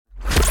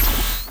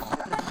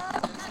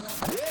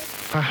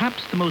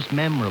Perhaps the most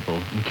memorable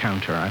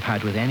encounter I've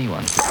had with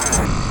anyone.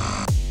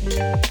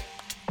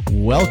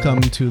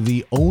 Welcome to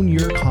the Own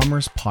Your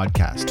Commerce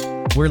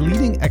podcast, where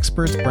leading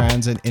experts,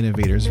 brands, and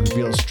innovators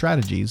reveal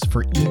strategies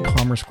for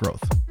e-commerce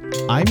growth.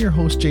 I'm your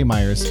host, Jay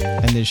Myers,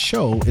 and this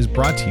show is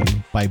brought to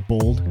you by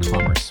Bold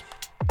Commerce.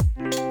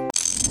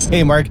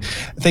 Hey, Mark,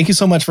 thank you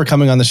so much for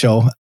coming on the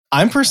show.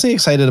 I'm personally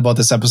excited about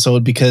this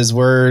episode because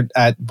we're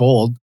at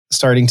Bold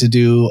starting to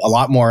do a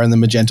lot more in the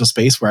Magento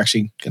space. We're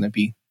actually going to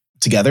be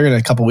together in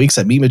a couple of weeks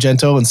at Meet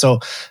Magento. And so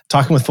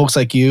talking with folks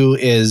like you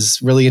is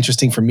really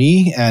interesting for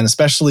me. And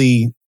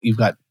especially you've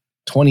got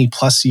 20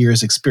 plus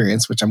years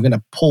experience, which I'm going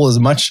to pull as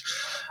much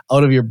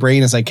out of your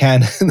brain as I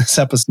can in this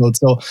episode.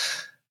 So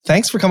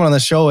thanks for coming on the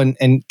show. And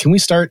can we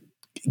start,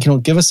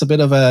 give us a bit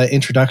of an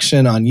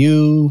introduction on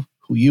you,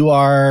 who you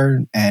are,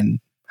 and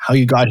how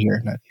you got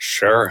here.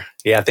 Sure.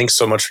 Yeah. Thanks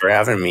so much for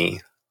having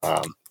me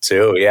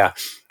too. Yeah.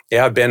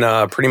 I've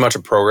been pretty much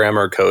a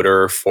programmer,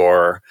 coder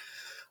for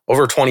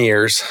over 20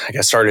 years. I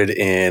got started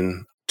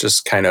in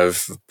just kind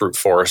of brute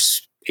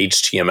force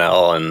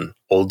HTML and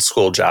old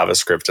school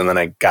JavaScript. And then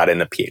I got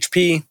into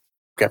PHP,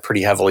 got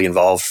pretty heavily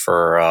involved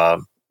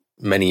for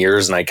many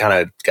years. And I kind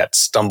of got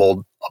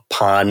stumbled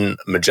upon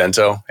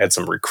Magento. I had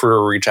some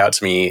recruiter reach out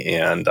to me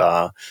and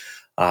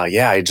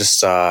I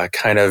just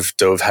kind of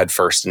dove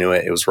headfirst into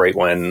it. It was right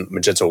when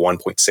Magento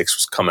 1.6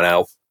 was coming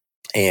out.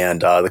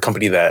 And the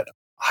company that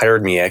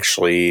hired me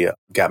actually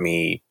got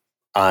me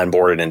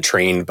onboarded and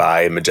trained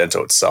by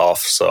Magento itself.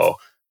 So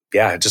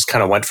yeah, it just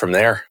kind of went from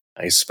there.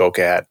 I spoke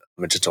at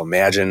Magento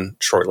Imagine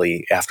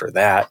shortly after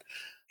that.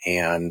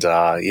 And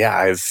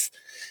I've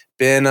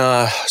been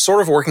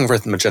sort of working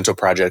with Magento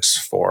projects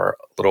for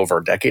a little over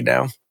a decade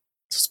now. So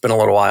it's been a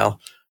little while.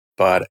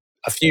 But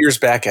a few years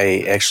back, I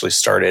actually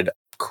started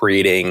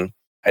creating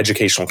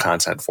educational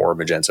content for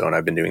Magento, and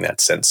I've been doing that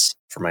since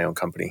for my own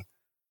company.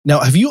 Now,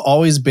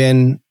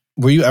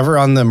 were you ever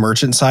on the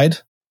merchant side?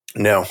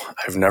 No,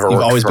 I've never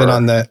You've always been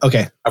on the,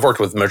 okay. I've worked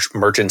with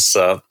merchants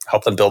to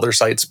help them build their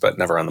sites, but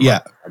never on the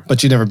market.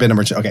 But you've never been a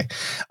merchant. Okay.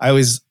 I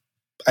always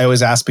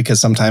ask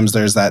because sometimes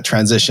there's that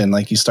transition,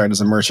 like you start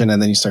as a merchant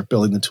and then you start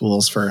building the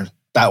tools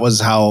that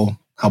was how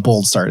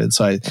Bold started.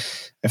 So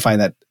I find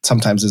that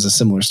sometimes is a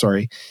similar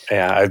story.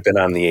 Yeah, I've been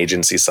on the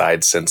agency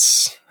side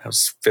since I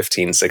was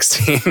 15,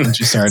 16. When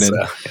you started.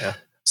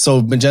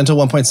 So Magento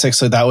 1.6,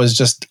 so that was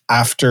just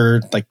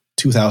after like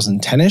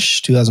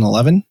 2010-ish,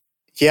 2011?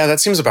 Yeah, that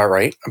seems about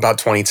right. About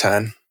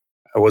 2010.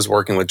 I was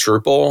working with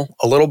Drupal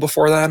a little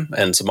before then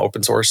and some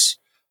open source.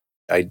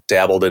 I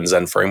dabbled in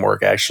Zen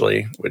Framework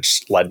actually,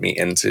 which led me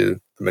into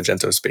the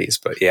Magento space.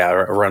 But yeah,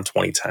 around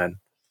 2010.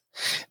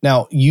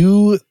 Now,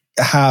 you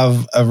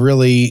have a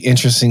really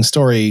interesting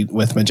story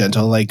with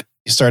Magento. Like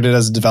you started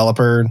as a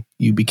developer,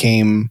 you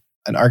became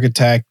an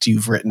architect,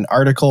 you've written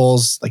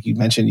articles, like you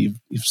mentioned,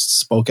 you've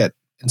spoke at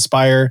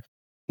Inspire.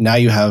 Now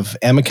you have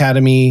M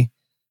Academy.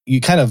 You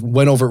kind of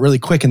went over it really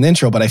quick in the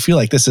intro, but I feel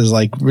like this is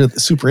like really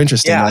super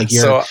interesting. Yeah,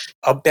 so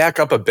I'll back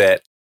up a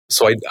bit.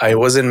 So I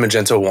was in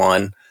Magento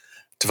 1,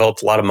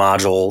 developed a lot of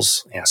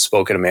modules,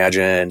 spoke at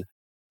Imagine,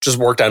 just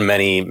worked on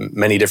many,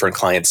 many different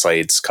client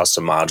sites,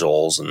 custom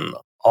modules, and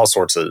all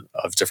sorts of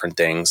different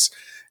things.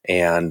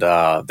 And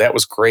that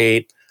was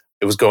great.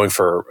 It was going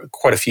for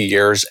quite a few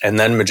years. And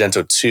then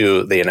Magento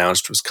 2, they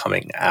announced was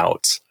coming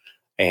out.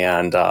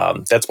 And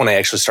that's when I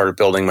actually started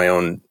building my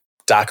own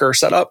Docker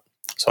setup.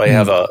 So I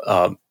have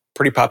a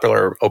pretty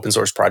popular open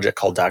source project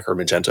called Docker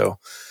Magento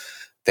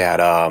that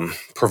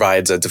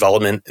provides a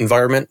development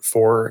environment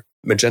for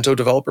Magento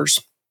developers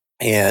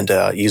and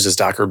uses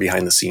Docker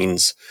behind the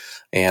scenes.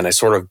 And I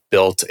sort of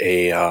built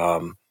a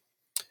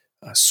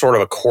sort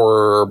of a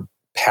core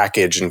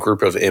package and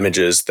group of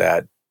images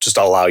that just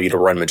allow you to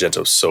run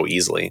Magento so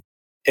easily.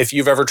 If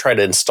you've ever tried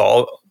to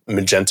install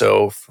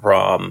Magento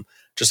from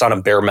just on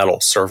a bare metal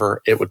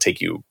server, it would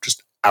take you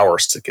just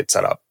hours to get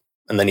set up.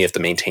 And then you have to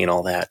maintain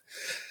all that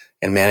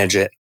and manage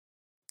it.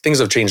 Things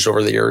have changed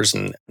over the years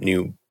and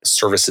new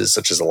services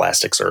such as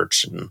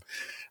Elasticsearch and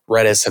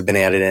Redis have been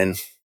added in.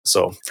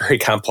 So very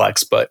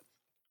complex, but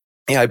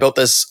yeah, I built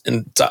this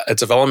in a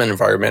development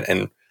environment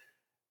and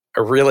I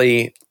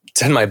really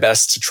did my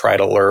best to try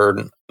to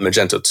learn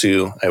Magento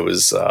 2. I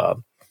was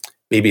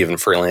maybe even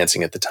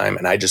freelancing at the time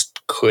and I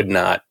just could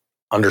not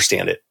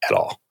understand it at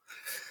all.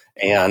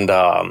 And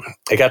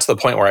I got to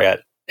the point where I got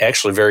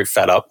actually very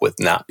fed up with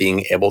not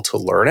being able to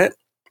learn it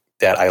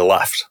that I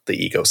left the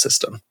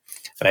ecosystem.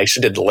 And I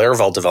actually did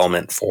Laravel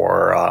development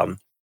for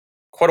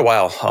quite a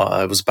while.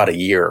 It was about a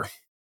year.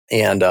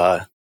 And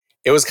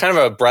it was kind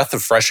of a breath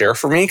of fresh air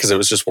for me because it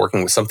was just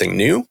working with something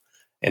new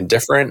and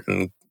different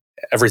and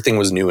everything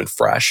was new and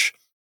fresh.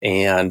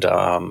 And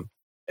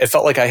it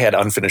felt like I had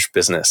unfinished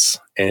business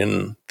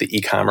in the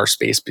e-commerce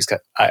space because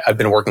I've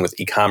been working with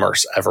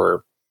e-commerce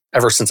ever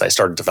since I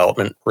started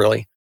development,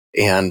 really.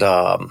 And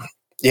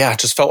it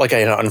just felt like I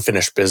had an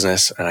unfinished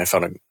business and I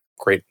found a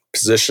great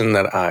position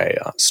that I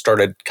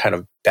started kind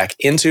of back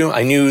into.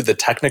 I knew the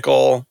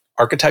technical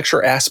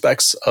architecture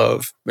aspects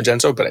of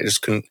Magento, but I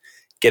just couldn't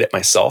get it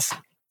myself.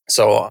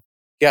 So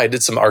I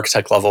did some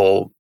architect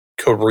level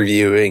code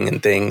reviewing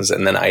and things.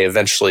 And then I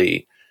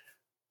eventually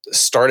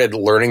started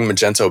learning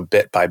Magento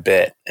bit by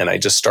bit. And I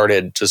just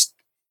started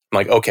I'm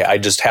like, okay, I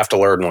just have to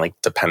learn like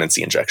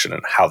dependency injection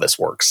and how this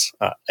works.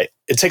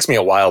 It takes me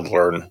a while to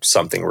learn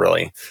something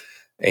really.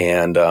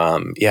 And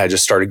I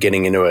just started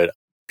getting into it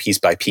piece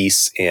by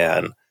piece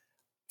and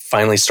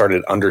finally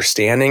started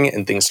understanding,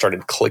 and things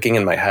started clicking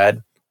in my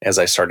head as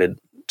I started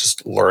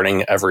just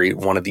learning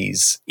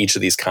each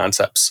of these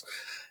concepts.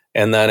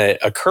 And then it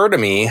occurred to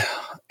me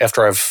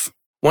after I've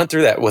went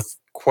through that with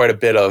quite a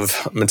bit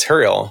of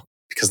material,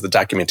 because the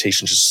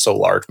documentation is just so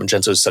large.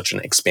 Magento is such an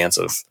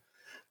expansive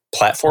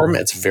platform.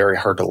 It's very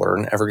hard to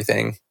learn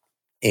everything.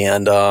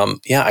 And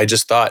I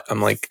just thought,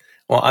 I'm like,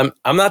 well,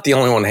 I'm not the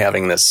only one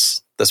having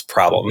this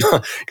problem,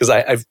 because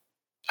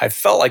I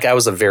felt like I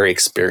was a very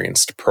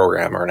experienced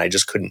programmer and I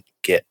just couldn't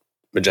get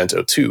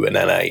Magento 2. And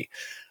then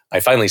I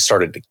finally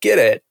started to get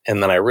it.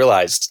 And then I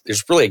realized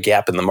there's really a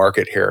gap in the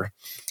market here.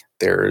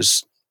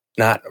 There's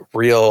not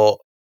the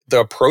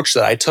approach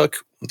that I took,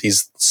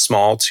 these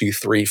small 2,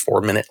 3,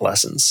 4 minute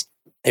lessons,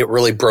 it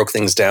really broke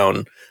things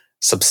down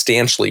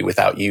substantially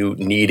without you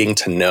needing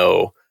to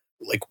know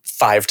like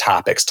 5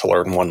 topics to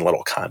learn one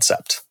little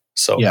concept.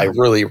 So I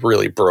really,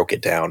 really broke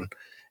it down.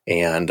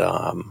 And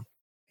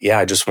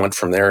I just went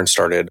from there and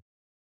started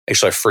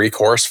actually a free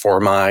course for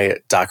my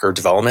Docker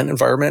development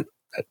environment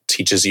that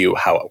teaches you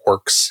how it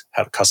works,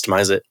 how to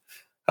customize it,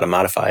 how to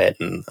modify it,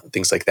 and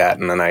things like that.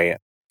 And then I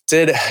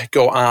did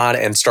go on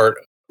and start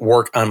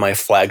work on my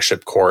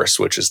flagship course,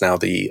 which is now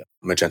the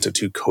Magento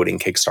 2 Coding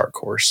Kickstart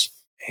course,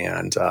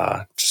 and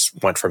just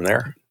went from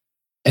there.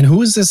 And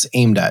who is this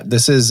aimed at?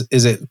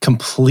 Is it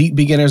complete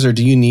beginners, or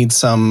do you need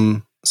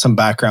some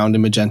background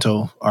in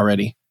Magento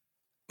already?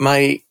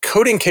 My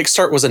Coding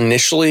Kickstart was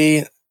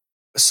initially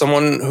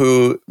someone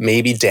who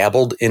maybe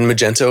dabbled in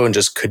Magento and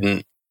just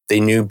they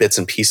knew bits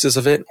and pieces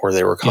of it, or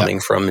they were coming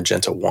from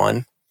Magento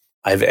 1.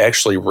 I've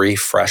actually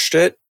refreshed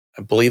it,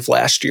 I believe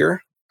last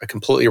year. I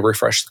completely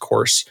refreshed the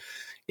course,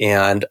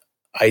 and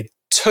I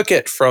took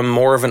it from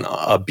more of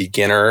a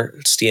beginner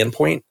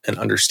standpoint and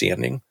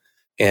understanding.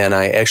 And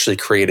I actually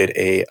created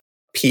a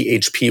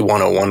PHP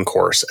 101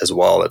 course as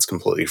well that's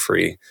completely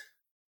free.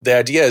 The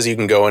idea is you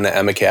can go into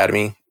M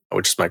Academy,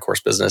 which is my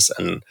course business,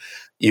 and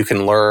you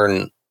can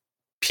learn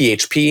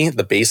PHP,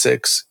 the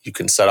basics. You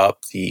can set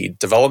up the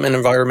development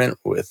environment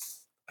with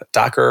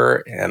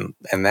Docker and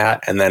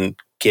that, and then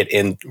get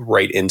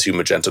right into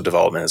Magento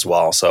development as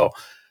well. So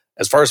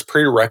as far as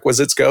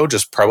prerequisites go,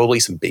 just probably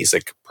some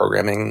basic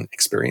programming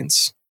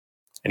experience.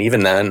 And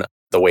even then,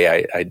 the way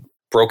I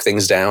broke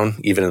things down,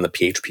 even in the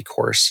PHP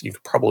course, you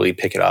could probably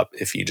pick it up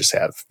if you just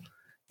have,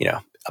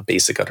 a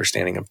basic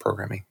understanding of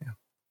programming.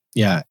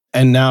 Yeah.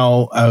 And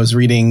now I was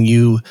reading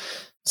you,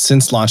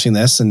 since launching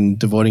this and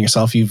devoting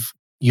yourself,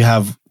 you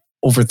have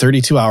over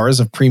 32 hours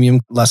of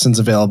premium lessons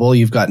available.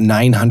 You've got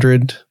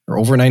 900 or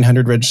over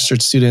 900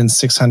 registered students,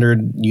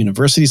 600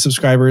 university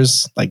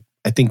subscribers. Like,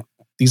 I think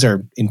these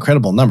are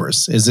incredible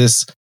numbers.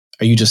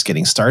 Are you just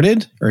getting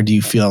started, or do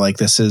you feel like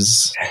this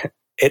is...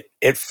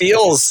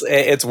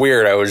 It's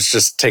weird. I was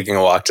just taking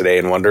a walk today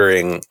and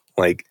wondering,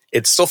 like,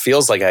 it still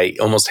feels like I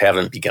almost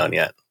haven't begun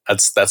yet.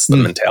 That's the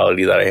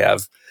mentality that I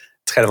have.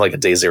 It's kind of like a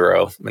day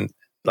zero,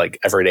 like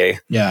every day.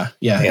 Yeah.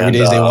 Every day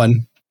is day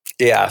one.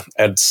 Yeah.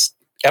 And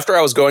after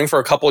I was going for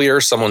a couple of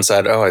years, someone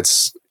said, "Oh, it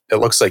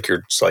looks like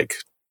you're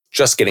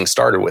just getting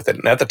started with it."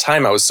 And at the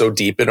time, I was so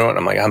deep into it.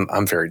 I'm like,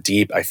 I'm very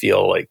deep. I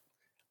feel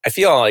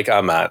like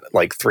I'm at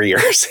like 3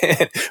 years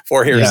in,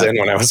 4 years in,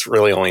 when I was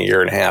really only a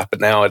year and a half.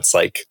 But now it's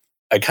like,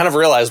 I kind of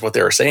realized what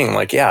they were saying. I'm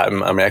like, yeah,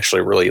 I'm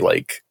actually really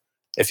like,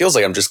 it feels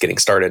like I'm just getting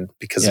started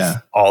because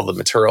of all the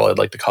material I'd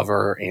like to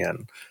cover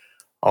and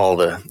all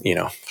the,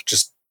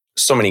 just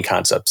so many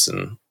concepts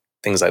and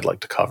things I'd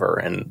like to cover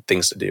and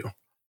things to do.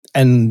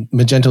 And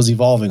Magento's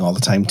evolving all the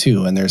time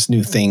too. And there's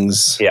new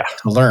things to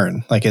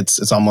learn. Like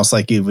it's almost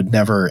like it would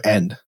never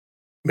end.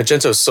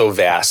 Magento is so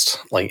vast.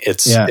 Like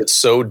it's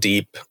so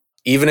deep.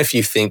 Even if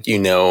you think you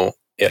know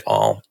it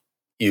all,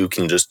 you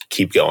can just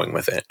keep going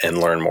with it and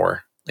learn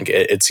more. Like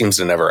it seems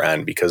to never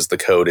end, because the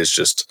code is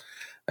just,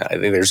 I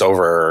think there's I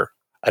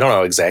don't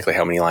know exactly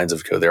how many lines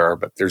of code there are,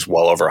 but there's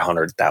well over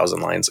 100,000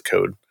 lines of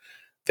code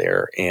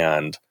there.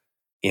 And,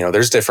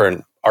 there's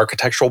different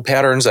architectural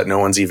patterns that no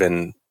one's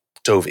even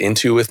dove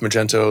into with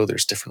Magento.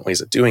 There's different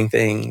ways of doing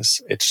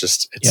things.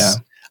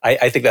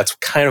 I think that's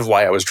kind of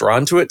why I was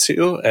drawn to it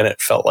too. And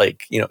it felt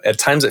like, at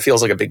times it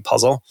feels like a big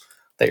puzzle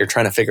that you're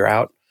trying to figure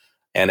out.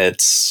 And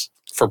it's,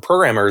 for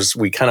programmers,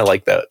 we kind of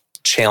like the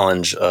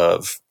challenge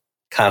of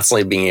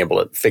constantly being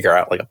able to figure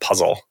out like a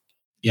puzzle.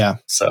 Yeah.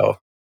 So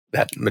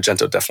that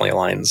Magento definitely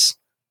aligns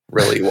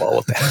really well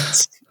with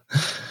that.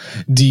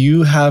 Do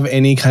you have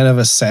any kind of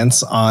a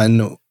sense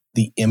on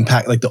the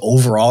impact, like the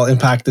overall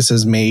impact this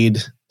has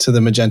made to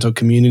the Magento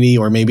community,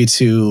 or maybe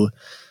to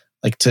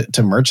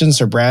merchants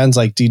or brands?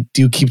 Like, do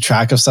you keep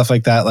track of stuff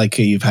like that? Like,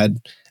 you've had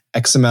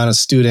X amount of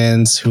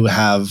students who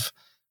have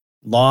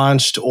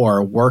launched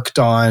or worked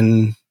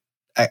on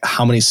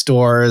how many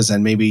stores,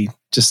 and maybe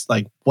just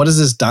like, what has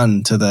this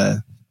done to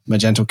the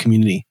Magento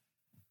community?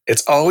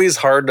 It's always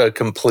hard to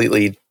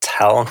completely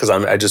tell because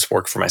I just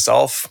work for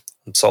myself.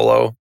 I'm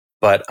solo.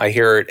 But I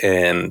hear it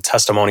in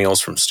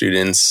testimonials from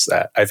students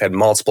that I've had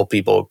multiple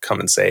people come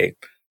and say,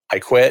 I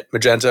quit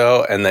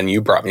Magento and then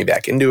you brought me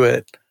back into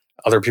it.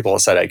 Other people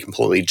have said I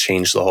completely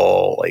changed the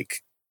whole,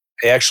 like,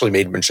 I actually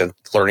made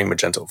learning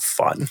Magento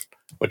fun,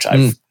 which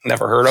I've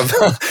never heard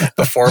of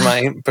before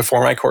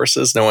my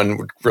courses. No one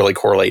would really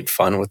correlate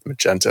fun with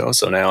Magento.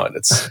 So now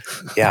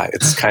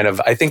it's kind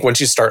of, I think once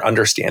you start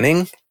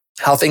understanding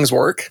how things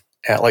work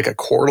at like a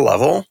core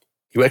level,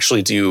 you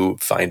actually do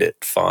find it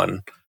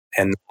fun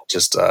and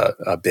just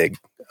a big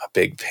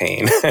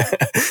pain.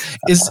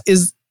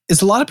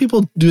 Is a lot of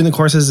people doing the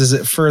courses, is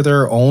it for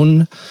their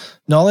own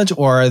knowledge,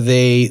 or are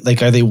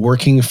they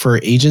working for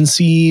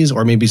agencies,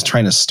 or maybe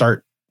trying to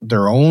start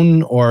their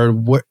own, or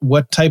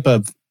what type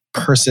of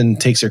person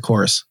takes your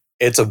course?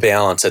 It's a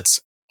balance.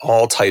 It's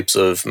all types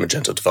of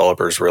Magento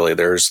developers, really.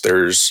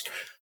 There's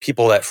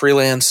people that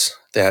freelance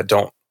that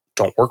don't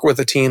work with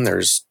a team.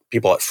 There's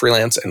people that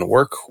freelance and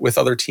work with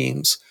other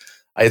teams.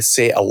 I'd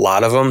say a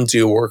lot of them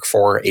do work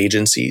for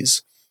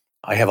agencies.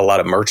 I have a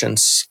lot of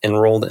merchants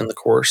enrolled in the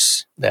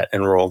course that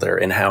enroll their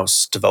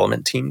in-house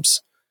development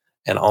teams,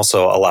 and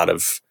also a lot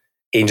of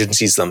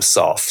agencies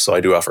themselves. So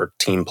I do offer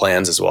team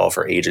plans as well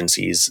for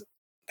agencies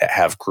that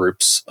have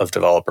groups of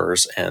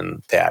developers,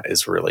 and that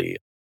is really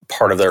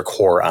part of their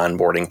core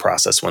onboarding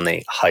process when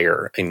they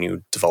hire a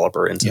new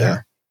developer into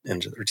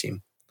their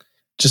team.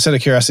 Just out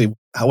of curiosity,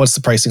 what's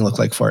the pricing look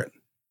like for it?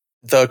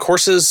 The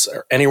courses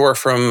are anywhere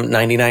from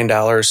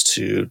 $99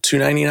 to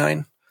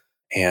 $299,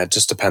 and it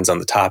just depends on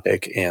the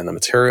topic and the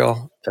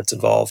material that's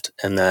involved.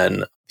 And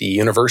then the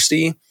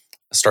university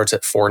starts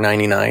at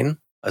 $499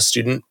 a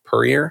student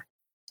per year,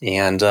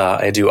 and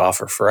I do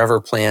offer forever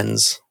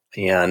plans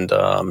and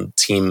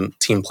team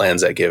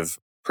plans that give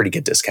pretty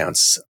good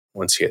discounts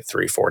once you get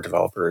 3-4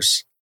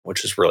 developers,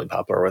 which is really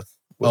popular with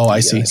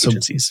I see.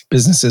 agencies. So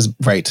businesses,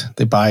 right,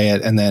 they buy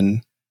it and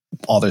then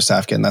all their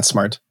staff get in. That's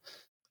smart.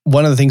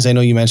 One of the things I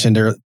know you mentioned,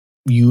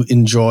 you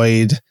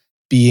enjoyed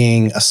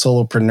being a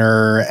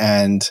solopreneur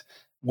and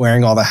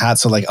wearing all the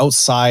hats. So like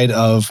outside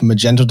of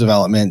Magento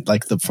development,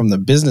 like from the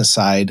business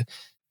side,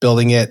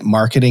 building it,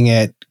 marketing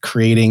it,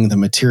 creating the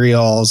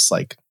materials,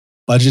 like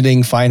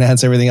budgeting,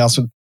 finance, everything else.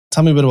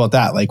 Tell me a bit about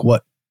that. Like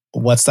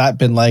what's that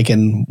been like,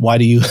 and why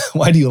do you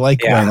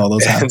like wearing all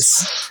those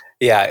hats?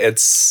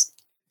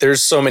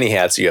 There's so many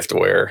hats you have to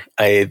wear.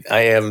 I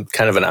am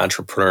kind of an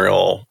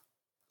entrepreneurial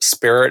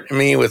spirit in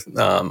me. With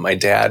my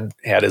dad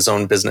had his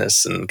own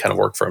business and kind of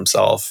worked for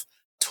himself.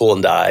 Tool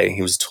and die.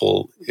 He was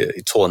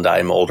a tool and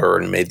die molder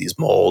and made these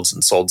molds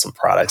and sold some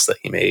products that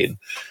he made.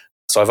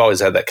 So I've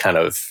always had that kind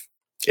of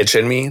itch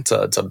in me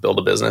to build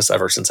a business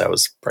ever since I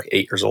was probably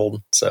 8 years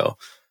old. So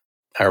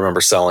I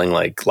remember selling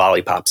like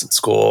lollipops in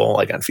school,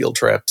 like on field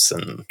trips,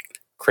 and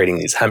creating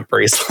these hemp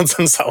bracelets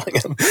and selling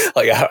them.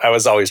 Like I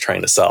was always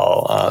trying to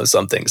sell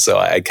something. So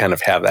I kind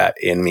of have that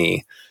in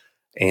me.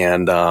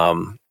 And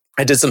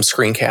I did some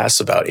screencasts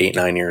about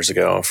 8-9 years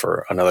ago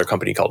for another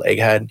company called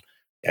Egghead.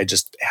 I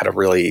just had a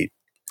really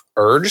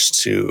urge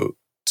to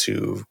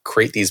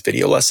create these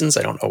video lessons.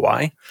 I don't know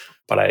why,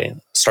 but I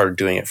started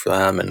doing it for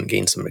them and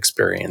gained some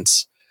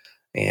experience.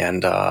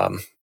 And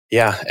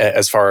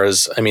as far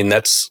as,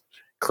 that's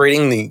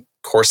creating the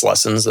course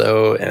lessons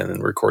though,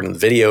 and recording the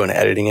video and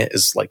editing it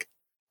is like,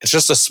 it's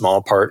just a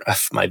small part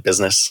of my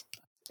business.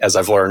 As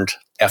I've learned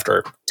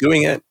after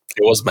doing it,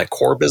 it was my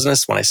core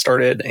business when I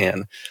started,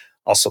 and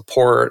I'll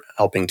support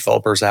helping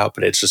developers out,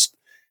 but it's just,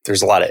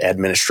 there's a lot of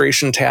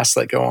administration tasks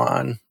that go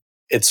on.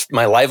 It's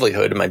my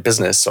livelihood and my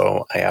business,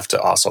 so I have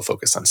to also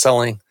focus on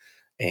selling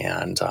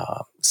and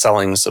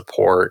selling,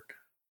 support,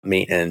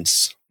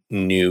 maintenance,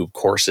 new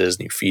courses,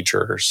 new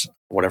features,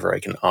 whatever I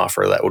can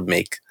offer that would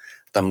make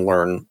them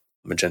learn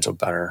Magento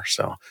better.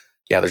 So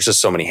there's just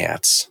so many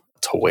hats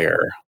to wear.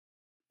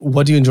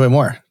 What do you enjoy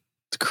more?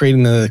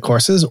 Creating the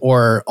courses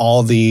or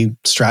all the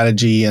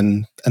strategy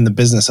and the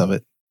business of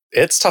it?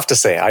 It's tough to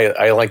say.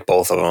 I like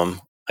both of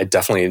them. I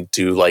definitely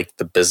do like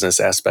the business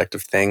aspect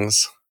of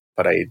things,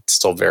 but I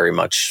still very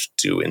much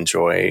do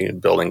enjoy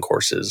building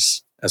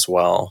courses as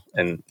well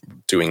and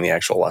doing the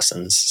actual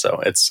lessons. So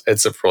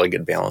it's a really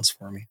good balance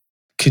for me.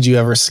 Could you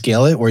ever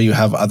scale it where you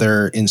have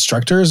other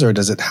instructors, or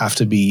does it have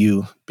to be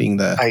you being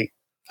the...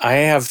 I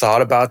have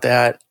thought about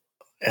that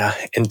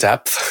in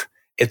depth.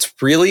 It's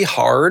really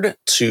hard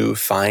to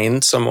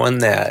find someone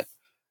that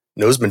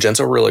knows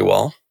Magento really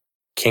well,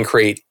 can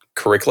create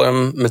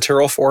curriculum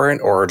material for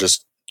it, or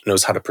just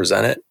knows how to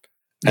present it,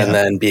 and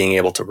then being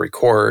able to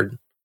record,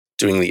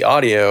 doing the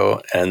audio,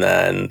 and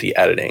then the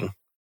editing.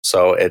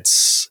 So it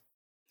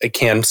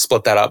can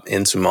split that up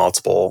into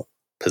multiple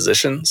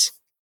positions,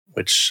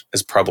 which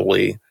is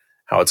probably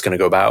how it's going to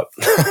go about.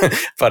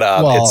 But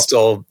it's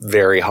still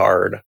very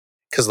hard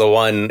because the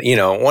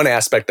one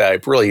aspect that I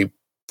really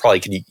probably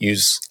could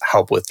use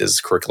help with is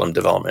curriculum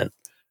development.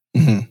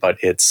 Mm-hmm. But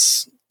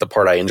it's the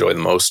part I enjoy the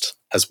most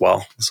as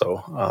well.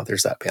 So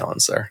there's that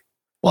balance there.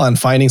 Well, and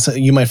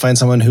you might find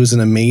someone who's an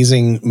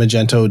amazing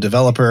Magento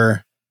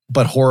developer,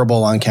 but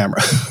horrible on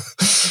camera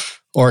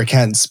or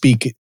can't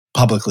speak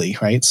publicly,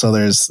 right? So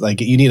there's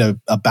like, you need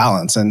a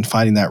balance and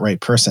finding that right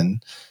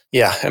person.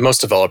 Yeah, and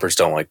most developers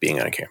don't like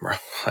being on camera.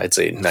 I'd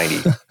say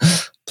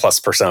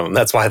 90+% of them.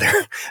 That's why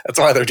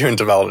they're doing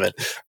development.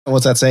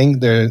 What's that saying?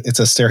 It's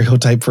a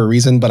stereotype for a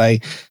reason, but I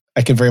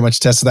can very much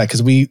attest to that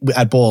because we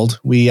at Bold,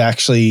 we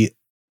actually,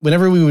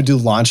 whenever we would do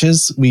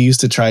launches, we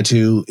used to try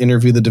to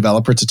interview the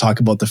developer to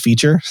talk about the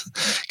feature.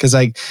 Because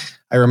I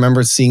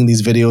remember seeing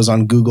these videos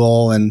on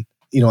Google, and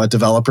a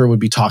developer would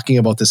be talking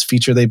about this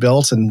feature they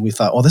built, and we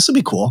thought, well, this would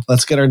be cool.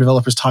 Let's get our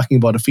developers talking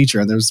about a feature.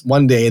 And there's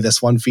one day,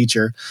 this one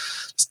feature,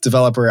 this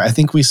developer, I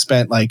think we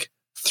spent like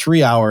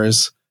 3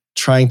 hours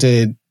trying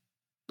to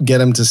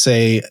get him to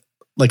say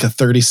like a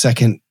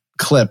 30-second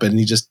clip, and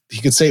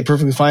he could say it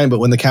perfectly fine, but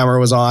when the camera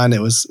was on,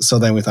 it was, so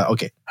then we thought,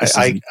 okay.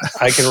 I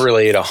can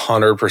relate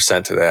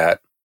 100% to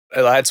that.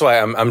 That's why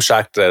I'm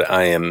shocked that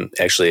I am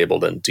actually able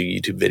to do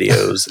YouTube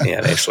videos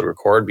and actually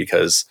record,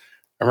 because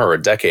I remember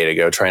a decade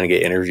ago trying to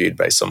get interviewed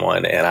by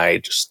someone and I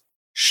just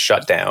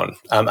shut down.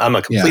 I'm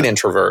a complete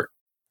introvert,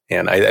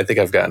 and I think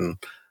I've gotten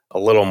a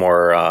little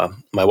more,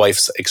 my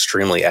wife's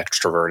extremely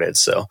extroverted,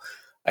 so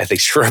I think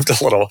she rubbed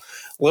a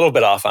little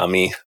bit off on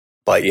me.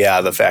 But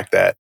yeah, the fact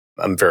that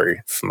I'm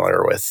very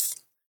familiar with,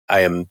 I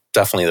am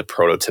definitely the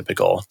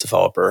prototypical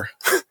developer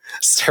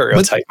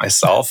stereotype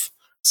myself.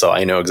 So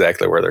I know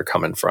exactly where they're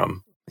coming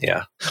from.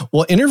 Yeah.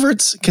 Well,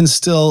 introverts can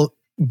still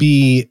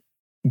be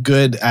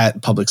good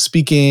at public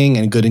speaking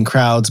and good in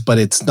crowds, but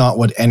it's not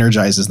what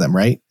energizes them,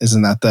 right?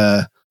 Isn't that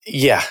the...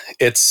 Yeah,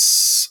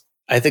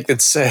 I think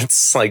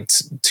it's like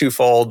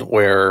twofold,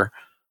 where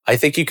I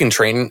think you can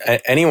train,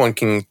 anyone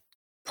can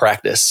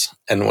practice,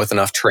 and with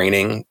enough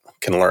training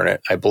can learn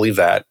it. I believe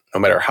that no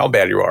matter how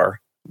bad you are,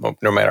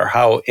 no matter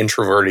how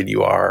introverted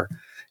you are,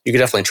 you can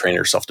definitely train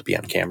yourself to be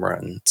on camera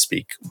and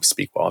speak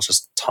well. It's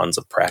just tons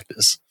of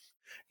practice.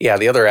 Yeah,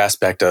 the other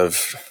aspect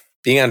of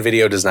being on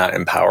video does not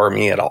empower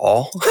me at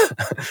all.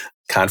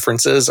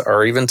 Conferences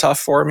are even tough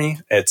for me.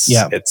 It's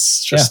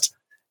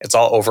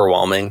all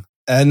overwhelming.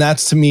 And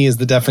that's, to me, is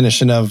the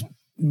definition of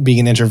being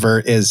an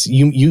introvert. Is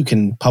you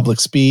can public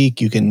speak,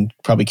 you can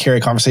probably carry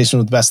a conversation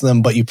with the best of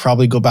them, but you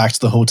probably go back to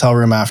the hotel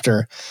room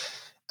after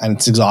and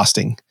it's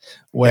exhausting.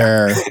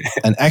 Where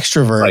an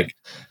extrovert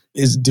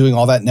is doing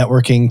all that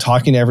networking,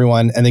 talking to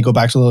everyone, and they go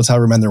back to the hotel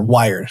room and they're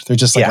wired. They're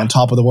just like on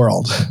top of the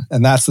world.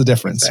 And that's the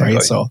difference,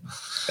 right? So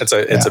it's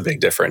a big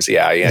difference.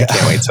 Yeah. I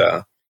can't wait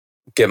to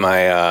get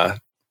my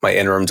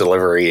in-room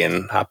delivery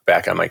and hop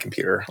back on my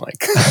computer. Like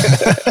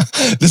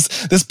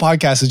this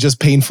podcast is just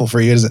painful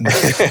for you, isn't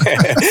it?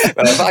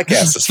 The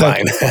podcast is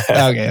fine.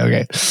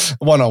 Okay.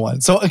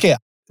 101. So, okay.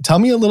 Tell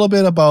me a little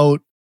bit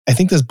about, I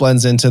think this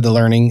blends into the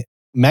learning.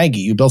 Maggie,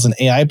 you built an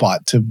AI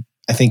bot to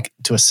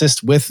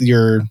assist with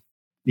your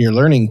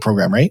learning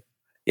program, right?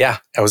 Yeah.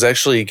 I was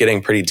actually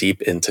getting pretty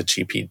deep into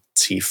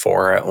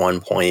GPT-4 at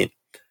one point.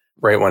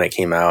 Right when it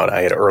came out,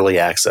 I had early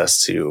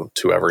access to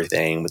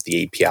everything with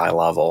the API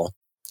level.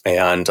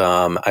 And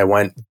I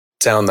went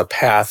down the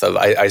path of,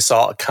 I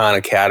saw Khan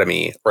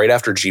Academy right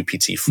after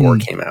GPT-4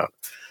 came out.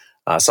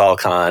 I saw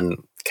Khan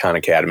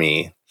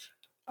Academy.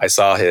 I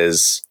saw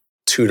his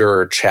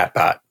tutor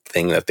chatbot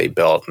thing that they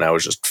built, and I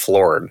was just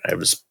floored. I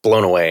was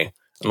blown away.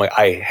 I'm like,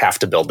 I have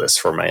to build this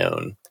for my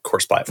own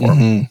course platform.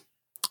 Mm-hmm.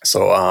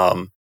 So,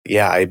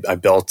 I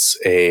built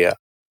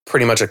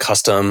pretty much a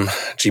custom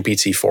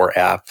GPT-4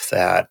 app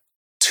that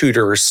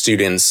tutors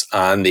students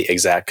on the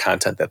exact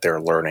content that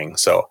they're learning.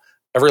 So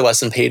every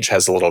lesson page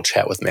has a little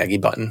chat with Maggie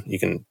button. You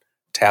can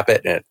tap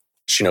it, and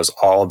she knows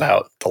all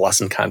about the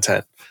lesson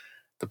content,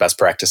 the best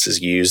practices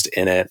used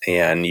in it,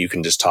 and you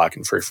can just talk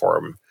in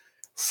freeform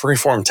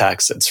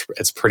text.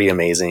 It's pretty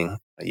amazing.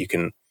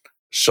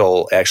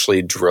 She'll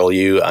actually drill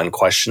you on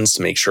questions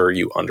to make sure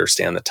you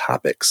understand the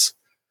topics.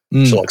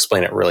 She'll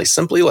explain it really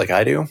simply, like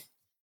I do.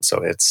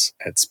 So it's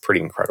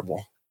pretty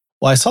incredible.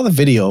 Well, I saw the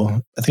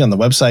video, I think on the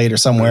website or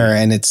somewhere,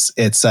 and it's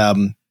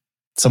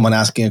someone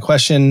asking a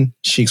question.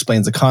 She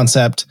explains the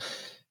concept,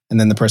 and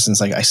then the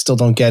person's like, I still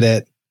don't get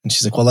it. And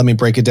she's like, well, let me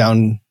break it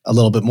down a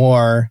little bit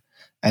more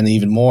and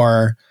even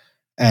more.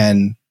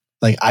 And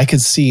like, I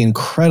could see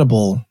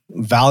incredible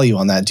value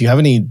on that. Do you have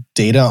any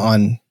data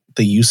on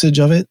the usage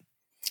of it?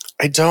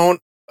 I don't.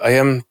 I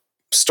am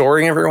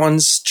storing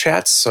everyone's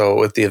chats. So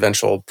with the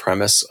eventual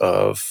premise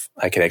of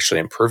I can actually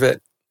improve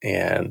it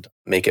and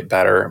make it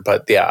better.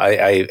 But yeah,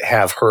 I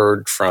have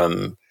heard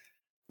from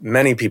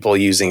many people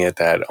using it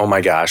that, oh my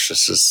gosh,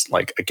 this is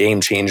like a game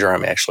changer.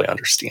 I'm actually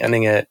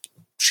understanding it.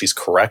 She's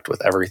correct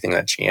with everything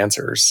that she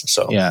answers.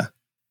 So yeah.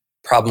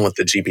 Problem with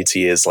the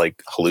GPT is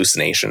like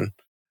hallucination,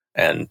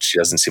 and she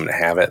doesn't seem to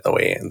have it the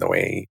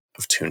way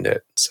I've tuned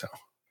it. So,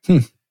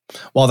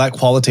 well, that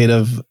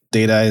qualitative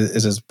data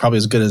is probably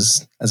as good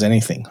as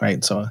anything,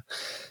 right? So,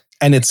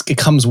 and it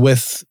comes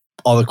with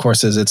all the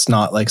courses. It's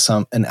not like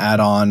an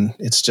add-on.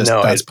 It's just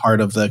that's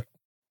part of the.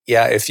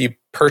 Yeah, if you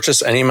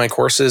purchase any of my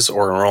courses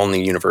or enroll in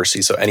the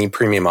university, so any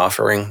premium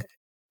offering,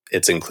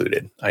 it's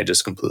included. I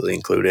just completely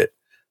include it.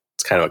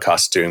 It's kind of a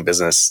cost of doing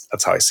business.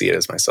 That's how I see it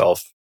as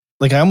myself.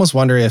 Like, I almost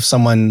wonder if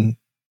someone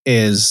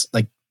is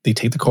like, they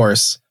take the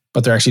course,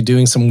 but they're actually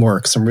doing some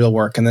work, some real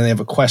work, and then they have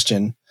a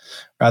question,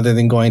 rather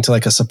than going to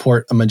like a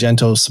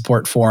Magento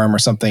support forum or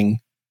something.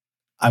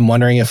 I'm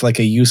wondering if like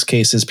a use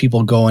case is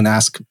people go and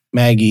ask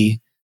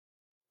Maggie.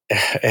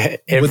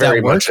 It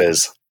very much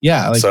is.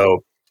 Yeah.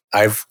 So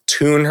I've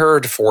tuned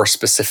her for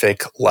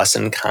specific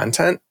lesson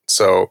content.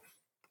 So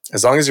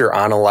as long as you're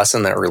on a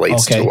lesson that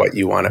relates to what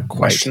you want to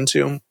question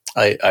to,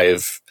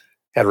 I've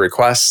had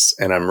requests,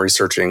 and I'm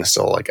researching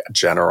still like a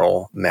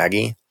general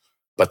Maggie.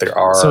 But there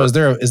are. So is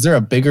there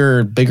a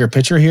bigger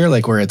picture here,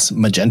 like where it's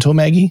Magento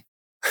Maggie?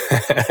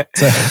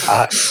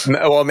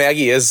 Well,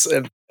 Maggie is.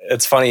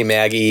 It's funny.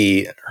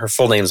 Maggie, her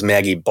full name's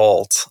Maggie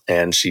Bolt,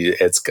 and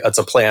it's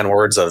a play on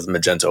words of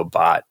Magento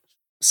bot.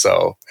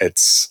 So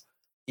it's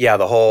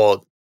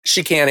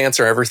she can't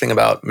answer everything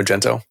about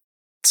Magento,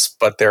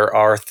 but there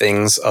are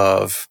things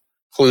of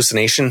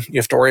hallucination you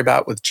have to worry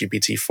about with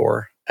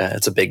GPT-4.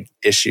 It's a big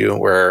issue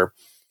where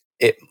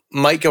it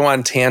might go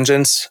on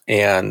tangents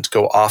and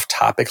go off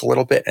topic a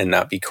little bit and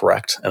not be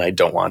correct. And I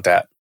don't want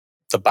that.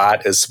 The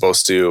bot is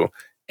supposed to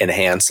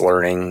enhance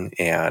learning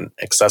and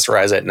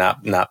accessorize it,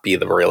 not be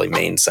the really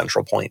main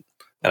central point.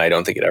 And I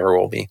don't think it ever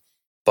will be.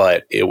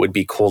 But it would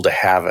be cool to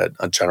have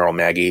a general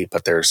Maggie,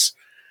 but there's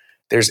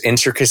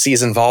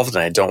intricacies involved,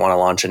 and I don't want to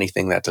launch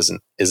anything that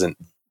isn't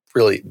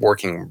really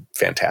working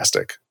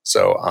fantastic.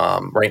 So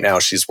right now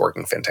she's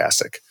working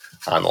fantastic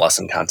on the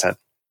lesson content.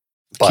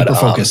 But keep her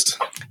focused.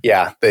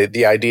 Yeah,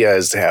 the idea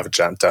is to have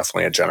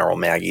definitely a general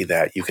Maggie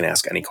that you can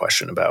ask any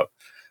question about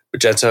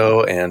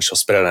Magento, and she'll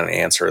spit out an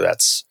answer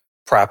that's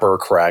proper,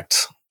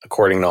 correct,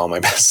 according to all my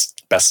best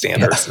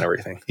standards and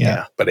everything.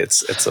 Yeah, but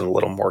it's a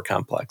little more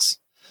complex.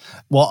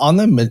 Well, on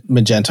the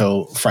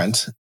Magento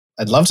front,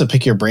 I'd love to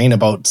pick your brain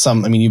about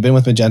you've been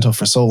with Magento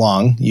for so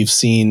long. You've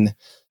seen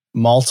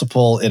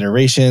multiple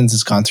iterations.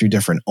 It's gone through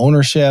different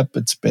ownership.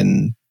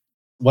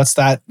 What's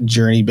that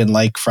journey been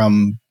like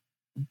from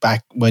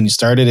back when you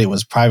started? It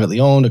was privately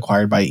owned,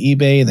 acquired by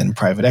eBay, then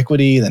private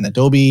equity, then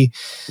Adobe.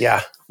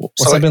 Yeah.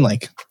 What's that been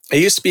like?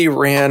 It used to be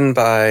ran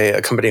by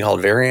a company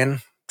called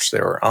Varian, which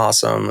they were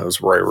awesome. It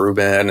was Roy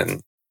Rubin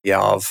and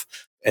Yav.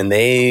 And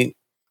I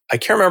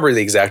can't remember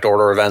the exact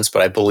order of events,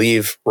 but I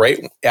believe right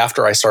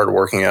after I started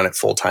working on it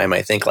full time,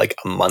 I think like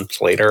a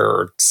month later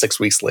or 6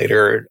 weeks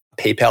later,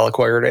 PayPal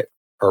acquired it.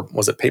 Or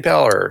was it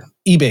PayPal or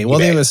eBay? Well,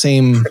 they were the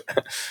same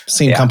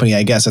company,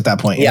 I guess, at that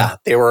point. Yeah,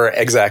 they were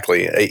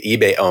exactly.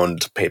 eBay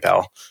owned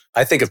PayPal.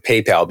 I think of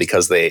PayPal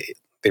because they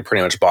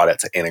pretty much bought it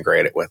to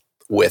integrate it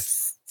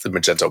with the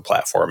Magento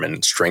platform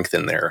and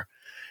strengthen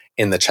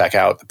in the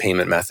checkout, the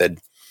payment method.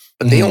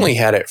 But they only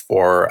had it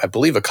for, I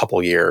believe, a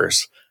couple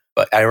years.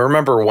 But I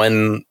remember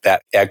when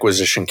that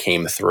acquisition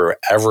came through,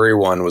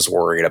 everyone was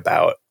worried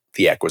about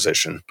the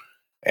acquisition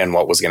and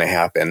what was going to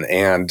happen.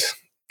 And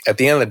at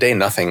the end of the day,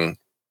 nothing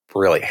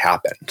really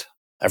happened.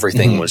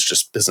 Everything was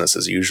just business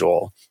as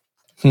usual.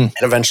 And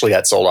eventually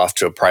got sold off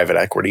to a private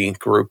equity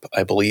group,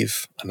 I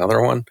believe,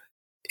 another one.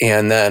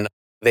 And then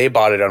they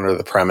bought it under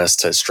the premise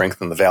to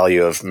strengthen the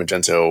value of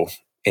Magento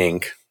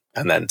Inc.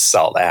 and then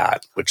sell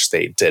that, which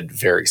they did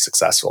very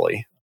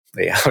successfully.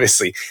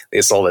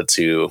 They sold it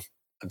to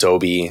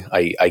Adobe.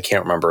 I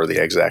can't remember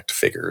the exact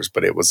figures,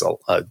 but it was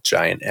a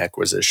giant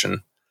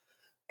acquisition.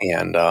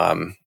 And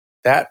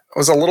that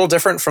was a little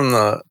different from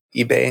the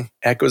eBay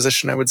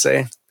acquisition, I would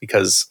say,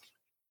 because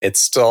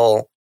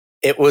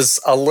it was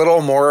a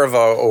little more of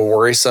a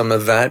worrisome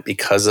event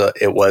because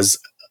it was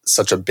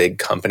such a big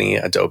company,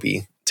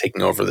 Adobe,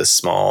 taking over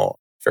this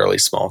fairly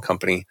small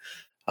company.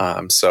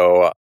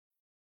 So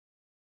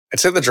I'd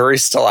say the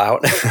jury's still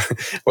out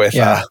with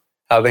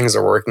how things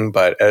are working.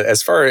 But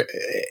as far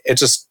it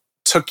just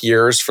took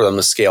years for them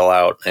to scale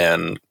out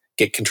and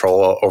get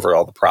control over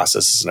all the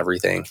processes and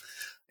everything.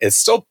 It's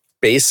still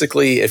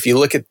basically, if you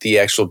look at the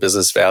actual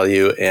business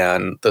value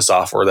and the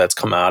software that's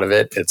come out of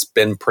it, it's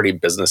been pretty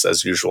business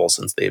as usual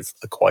since they've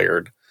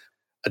acquired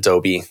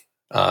Adobe.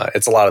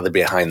 It's a lot of the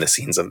behind the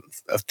scenes of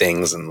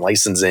things and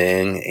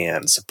licensing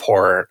and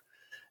support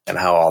and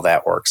how all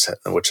that works,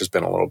 which has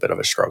been a little bit of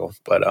a struggle.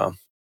 But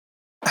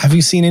have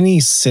you seen any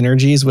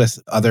synergies with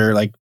other,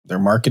 like their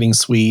marketing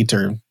suite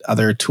or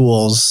other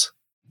tools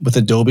with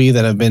Adobe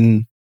that have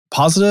been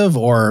positive,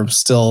 or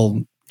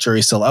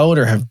jury's still out,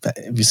 or have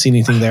you seen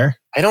anything there?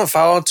 I don't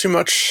follow too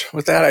much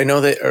with that. I know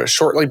that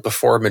shortly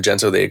before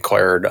Magento, they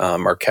acquired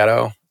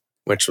Marketo,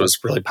 which was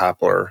really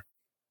popular.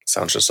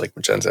 Sounds just like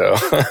Magento.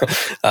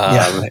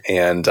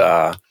 And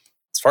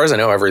as far as I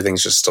know,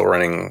 everything's just still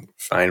running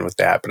fine with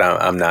that. But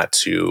I'm not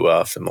too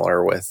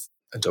familiar with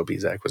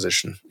Adobe's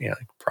acquisition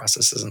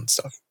processes and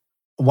stuff.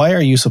 Why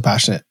are you so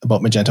passionate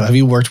about Magento? Have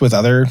you worked with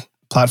other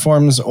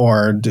platforms,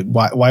 or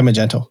why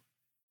Magento?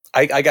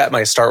 I got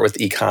my start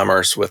with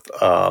e-commerce with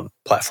a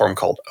platform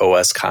called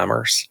OS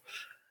Commerce.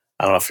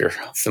 I don't know if you're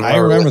familiar. I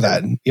remember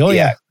that. Oh,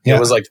 yeah. It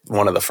was like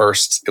one of the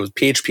first. It was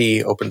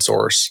PHP, open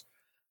source.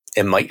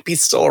 It might be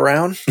still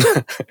around,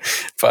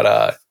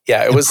 but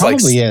it was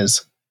probably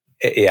is.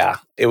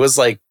 It was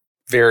like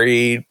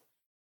very,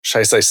 should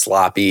I say,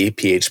 sloppy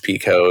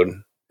PHP code.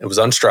 It was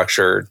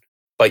unstructured,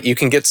 but you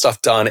can get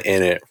stuff done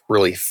in it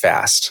really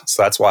fast.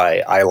 So that's why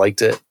I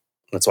liked it.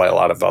 That's why a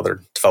lot of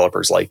other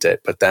developers liked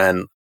it. But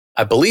then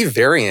I believe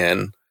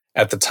Varian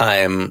at the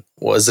time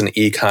was an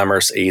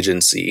e-commerce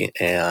agency,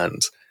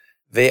 and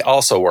they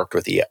also worked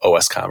with the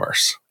OS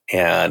Commerce.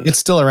 And it's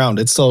still around.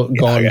 It's still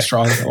going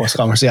strong. OS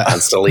Commerce, yeah.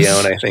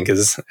 Constellion, I think,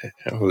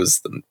 who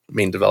was the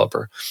main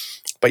developer.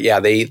 But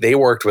yeah, they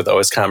worked with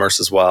OS Commerce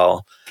as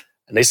well.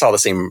 And they saw the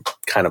same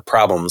kind of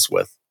problems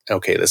with,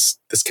 okay, this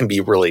can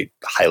be really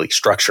highly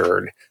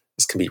structured.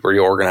 This can be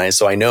reorganized.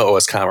 So I know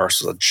OS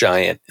Commerce was a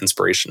giant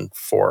inspiration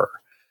for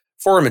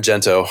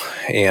Magento.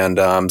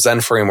 And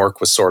Zen Framework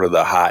was sort of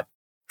the hot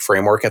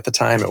framework at the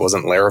time. It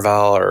wasn't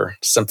Laravel or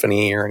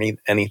Symfony or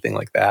anything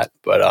like that.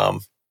 But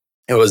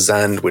it was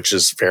Zen, which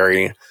is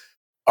very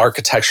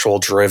architectural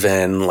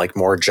driven, like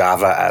more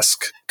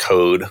Java-esque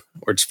code,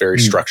 where it's very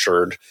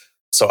structured.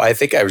 So I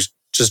think I was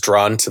just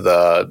drawn to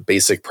the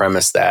basic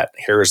premise that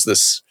here's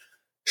this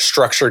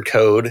structured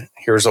code,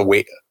 here's a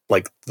way,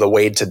 like the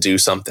way to do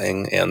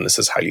something, and this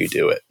is how you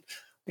do it.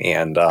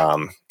 And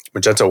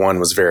Magento 1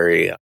 was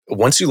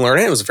once you learn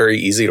it, it was very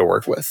easy to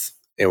work with.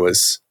 It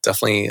was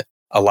definitely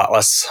a lot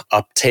less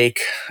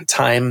uptake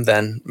time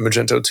than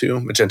Magento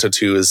 2. Magento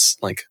 2 is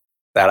like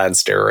that on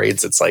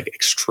steroids. It's like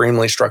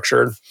extremely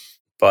structured.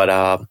 But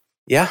I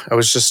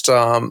was just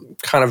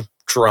kind of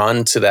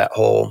drawn to that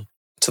whole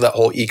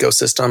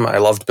ecosystem. I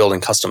loved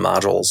building custom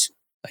modules,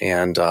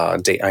 and I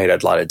had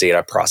a lot of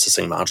data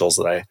processing modules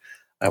that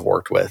I've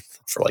worked with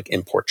for like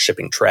import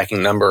shipping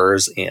tracking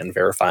numbers and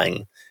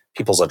verifying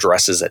people's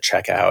addresses at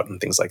checkout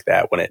and things like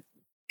that when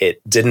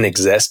it didn't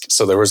exist.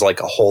 So there was like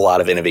a whole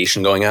lot of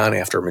innovation going on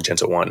after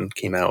Magento 1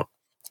 came out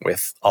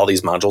with all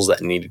these modules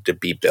that needed to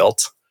be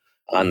built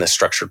on this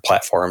structured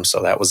platform.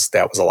 So that was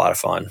a lot of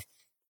fun.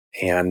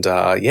 And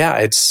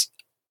it's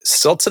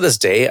still to this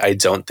day, I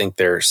don't think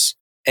there's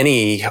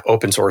any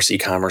open source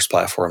e-commerce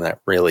platform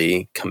that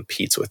really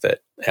competes with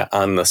it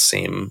on the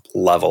same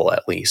level,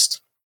 at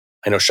least.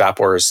 I know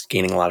Shopware is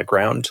gaining a lot of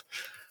ground,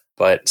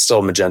 but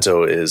still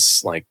Magento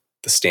is like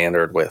the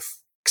standard with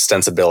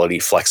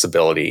extensibility,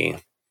 flexibility.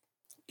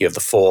 You have the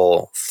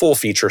full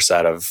feature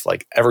set of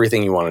like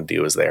everything you want to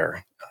do is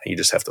there. You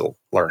just have to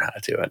learn how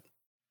to do it.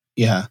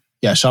 Yeah.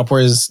 Yeah,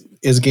 Shopware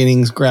is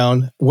gaining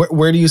ground.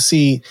 Where do you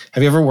see,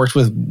 have you ever worked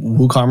with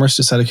WooCommerce,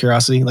 just out of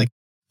curiosity? Like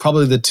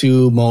probably the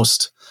two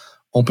most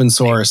open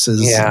source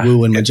is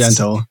Woo and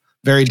Magento.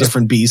 Very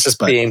different beasts. Just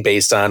being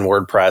based on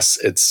WordPress,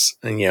 it's,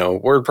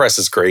 WordPress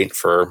is great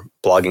for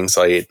blogging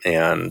site.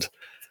 And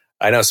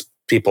I know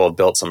people have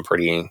built some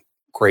pretty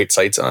great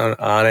sites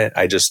on it.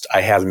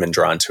 I haven't been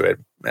drawn to it.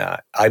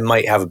 I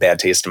might have a bad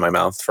taste in my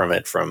mouth from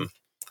it from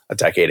a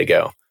decade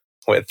ago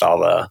with all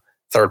the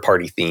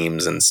third-party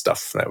themes and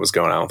stuff that was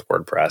going on with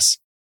WordPress.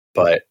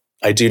 But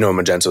I do know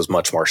Magento is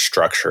much more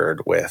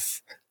structured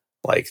with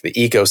like the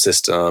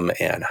ecosystem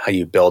and how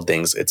you build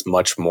things. It's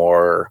much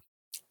more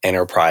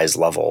enterprise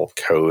level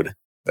code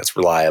that's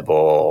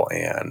reliable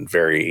and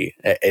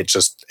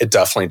it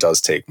definitely does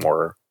take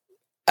more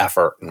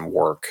effort and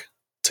work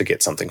to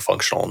get something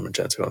functional in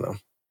Magento though.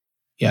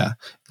 Yeah.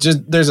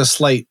 Just there's a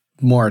slight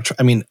more,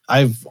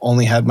 I've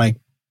only had my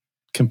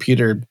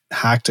computer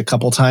hacked a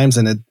couple times,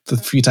 and the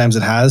few times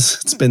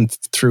it's been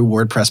through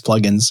WordPress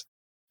plugins.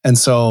 And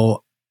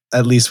so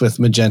at least with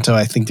Magento,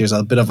 I think there's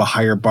a bit of a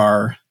higher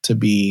bar to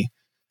be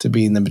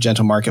in the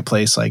Magento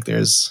marketplace. Like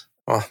there's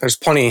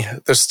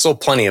still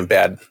plenty of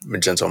bad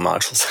Magento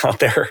modules out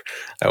there.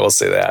 I will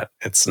say that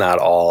it's not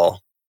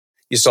all,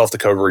 you still have to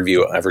code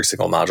review every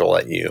single module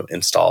that you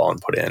install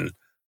and put in.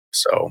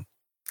 So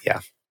yeah.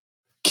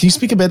 Can you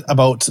speak a bit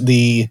about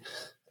the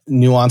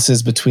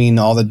nuances between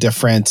all the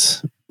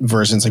different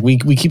versions? Like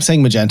we keep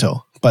saying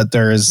Magento, but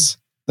there is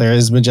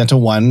Magento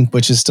 1,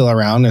 which is still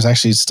around. There's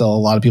actually still a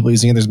lot of people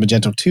using it. There's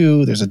Magento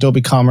 2, there's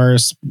Adobe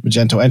Commerce,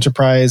 Magento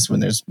Enterprise, when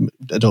there's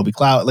Adobe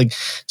Cloud, like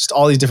just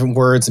all these different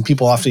words, and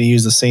people often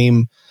use the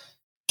same.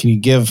 Can you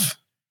give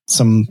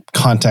some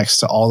context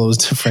to all those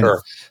different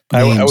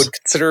names? I would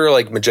consider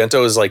like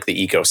Magento is like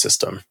the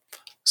ecosystem.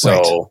 So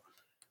right. When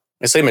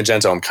I say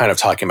Magento, I'm kind of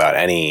talking about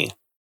any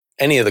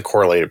of the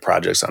correlated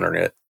projects under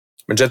it.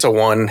 Magento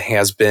 1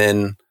 has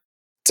been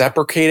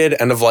deprecated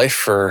end of life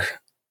for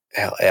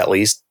at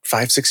least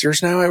 5-6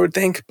 years now, I would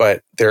think,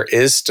 but there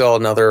is still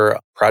another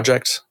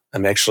project.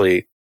 I'm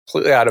actually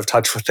completely out of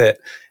touch with it.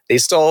 They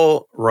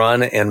still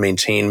run and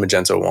maintain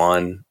Magento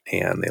 1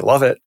 and they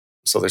love it.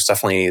 So there's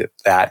definitely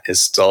that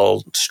is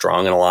still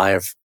strong and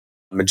alive.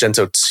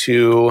 Magento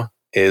 2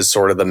 is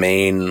sort of the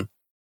main,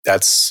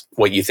 that's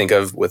what you think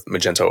of with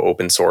Magento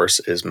open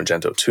source is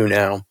Magento 2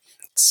 now.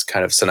 It's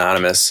kind of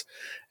synonymous.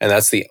 And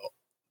that's the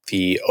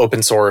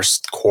open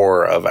source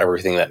core of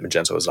everything that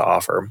Magento has to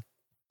offer.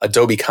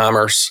 Adobe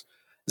Commerce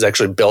is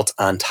actually built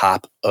on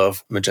top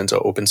of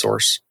Magento open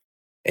source.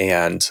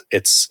 And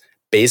it's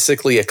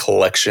basically a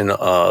collection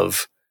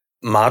of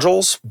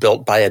modules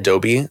built by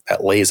Adobe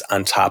that lays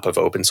on top of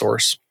open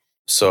source.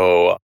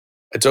 So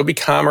Adobe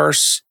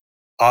Commerce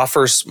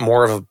offers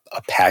more of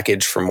a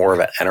package for more of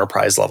an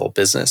enterprise level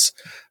business.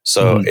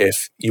 So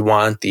if you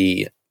want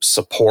the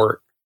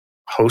support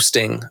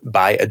hosting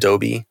by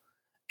Adobe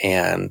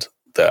and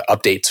the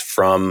updates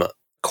from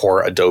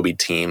core Adobe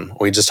team.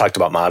 We just talked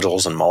about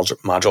modules and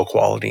module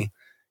quality.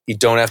 You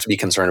don't have to be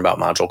concerned about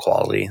module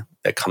quality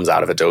that comes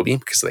out of Adobe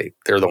because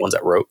they're the ones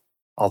that wrote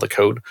all the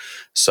code.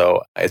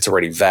 So it's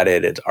already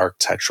vetted, it's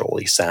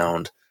architecturally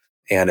sound,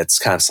 and it's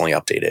constantly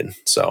updated.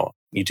 So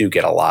you do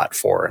get a lot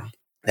for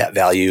that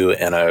value.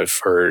 And I've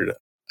heard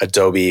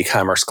Adobe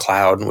Commerce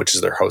Cloud, which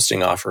is their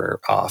hosting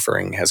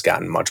offering, has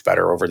gotten much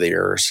better over the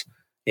years.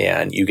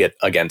 And you get,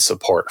 again,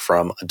 support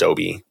from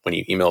Adobe. When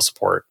you email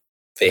support,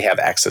 they have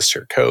access to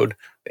your code,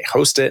 they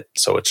host it.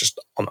 So it's just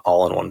an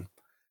all-in-one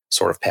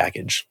sort of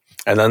package.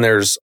 And then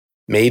there's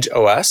Mage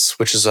OS,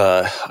 which is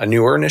a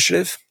newer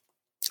initiative.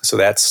 So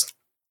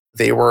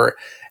they were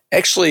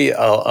actually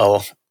a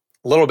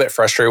little bit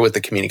frustrated with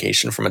the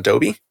communication from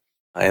Adobe.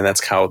 And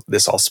that's how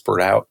this all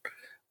spurred out,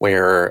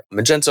 where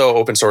Magento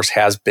open source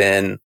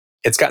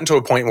it's gotten to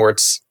a point where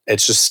it's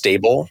just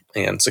stable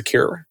and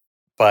secure.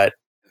 But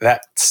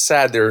that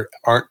said, there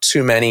aren't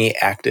too many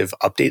active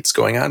updates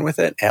going on with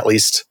it, at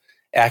least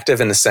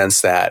active in the sense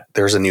that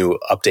there's a new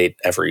update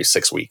every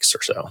 6 weeks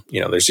or so.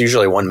 There's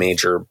usually one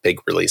major big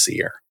release a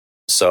year.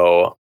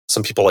 So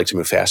some people like to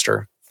move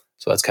faster.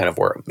 So that's kind of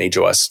where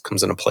MageOS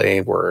comes into play,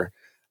 where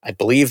I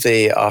believe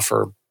they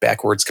offer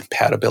backwards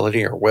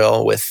compatibility or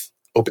will with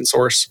open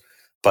source,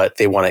 but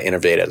they want to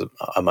innovate at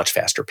a much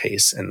faster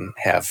pace and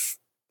have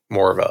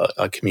more of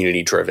a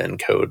community-driven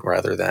code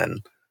rather than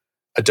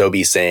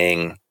Adobe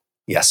saying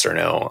yes or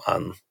no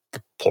on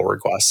the pull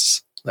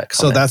requests.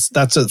 So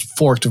that's a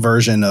forked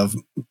version of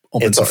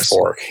open source. It's a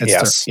fork,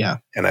 yes. Yeah.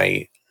 And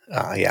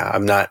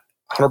I'm not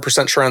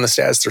 100% sure on the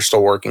status. They're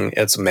still working.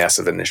 It's a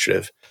massive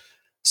initiative.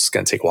 It's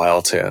going to take a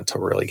while to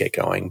really get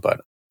going,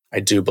 but I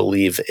do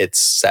believe it's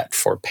set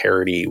for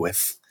parity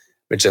with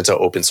Magento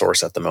open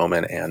source at the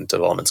moment, and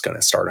development's going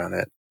to start on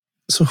it.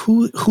 So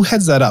who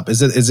heads that up?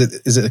 Is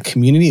it a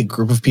community, a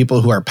group of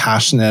people who are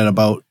passionate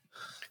about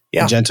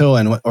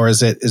Magento, or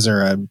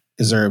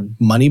is there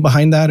money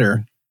behind that,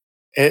 or?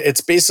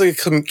 It's basically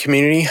a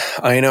community.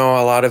 I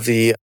know a lot of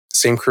the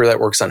same crew that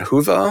works on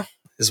Huva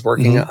is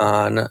working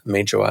on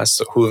MageOS.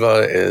 So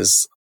Huva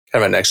is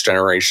kind of a next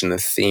generation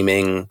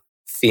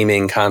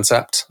theming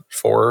concept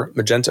for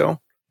Magento.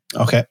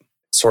 Okay.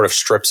 Sort of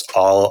strips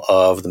all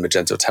of the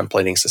Magento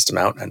templating system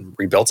out and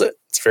rebuilt it.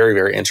 It's very,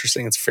 very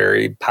interesting. It's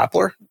very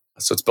popular.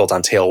 So it's built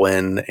on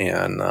Tailwind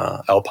and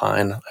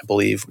Alpine, I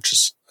believe, which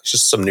is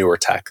just some newer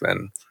tech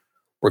than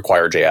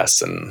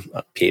Require.js and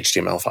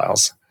PHTML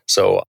files.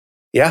 So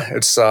yeah,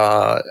 it's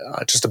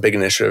just a big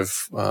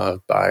initiative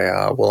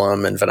by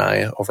Willem and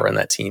Vinay over on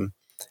that team.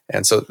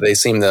 And so they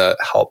seem to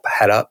help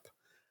head up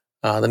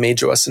the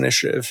MageOS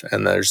initiative.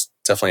 And there's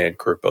definitely a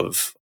group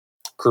of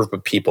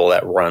people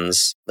that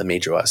runs the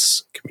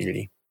MageOS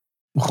community.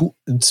 Who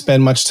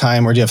spend much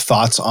time, or do you have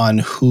thoughts on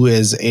who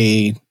is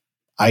a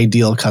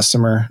ideal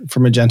customer for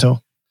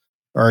Magento?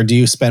 Or do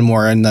you spend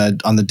more on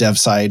the dev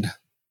side?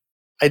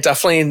 I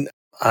definitely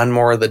on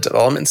more of the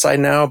development side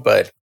now,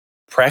 but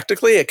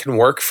practically it can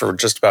work for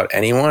just about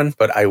anyone,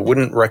 but I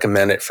wouldn't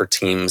recommend it for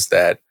teams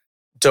that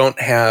don't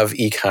have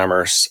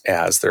e-commerce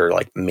as their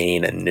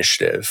main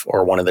initiative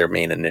or one of their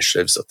main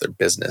initiatives of their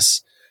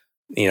business.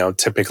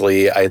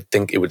 Typically I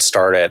think it would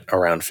start at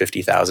around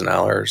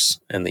 $50,000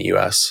 in the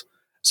US.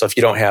 So if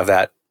you don't have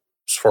that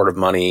sort of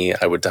money,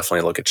 I would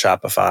definitely look at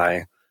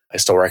Shopify. I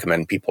still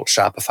recommend people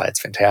Shopify. It's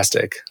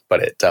fantastic,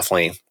 but it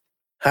definitely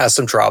has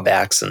some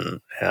drawbacks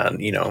and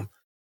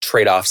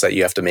trade-offs that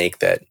you have to make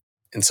that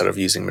instead of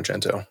using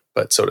Magento,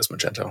 but so does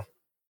Magento.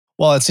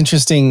 Well, it's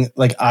interesting.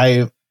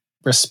 I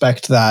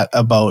respect that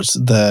about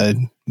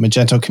the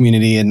Magento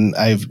community, and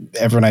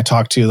everyone I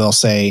talk to, they'll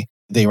say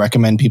they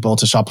recommend people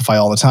to Shopify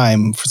all the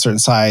time for certain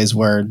size,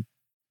 where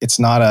it's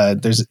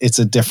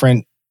a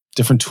different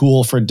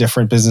tool for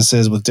different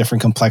businesses with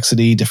different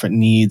complexity, different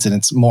needs, and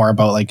it's more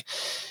about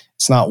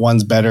it's not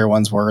one's better,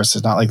 one's worse.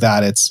 It's not like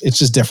that. It's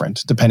just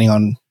different depending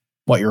on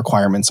what your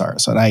requirements are.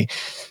 So, and I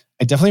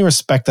definitely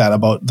respect that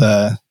about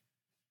the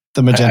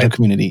Magento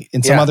community.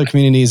 In some other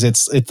communities,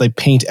 it's they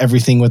paint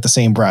everything with the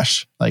same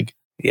brush.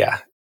 Yeah,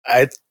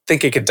 I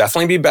think it could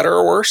definitely be better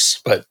or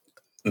worse, but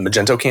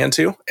Magento can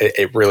too.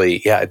 It really,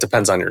 it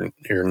depends on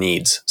your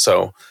needs.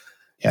 So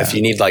if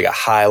you need a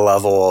high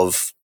level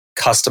of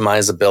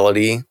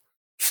customizability,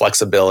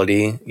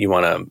 flexibility, you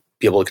want to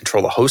be able to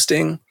control the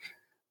hosting,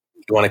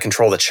 you want to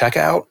control the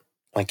checkout,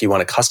 you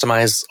want to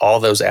customize all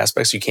those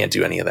aspects, you can't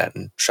do any of that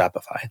in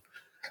Shopify,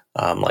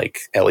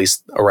 at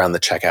least around the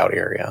checkout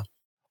area.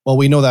 Well,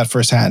 we know that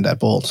firsthand at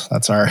Bolt.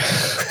 That's our.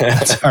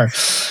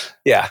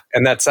 Yeah.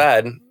 And that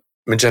said,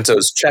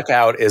 Magento's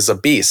checkout is a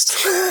beast.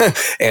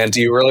 And do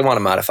you really want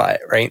to modify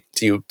it, right?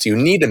 Do you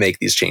need to make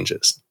these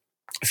changes?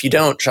 If you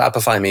don't,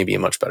 Shopify may be a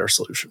much better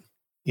solution.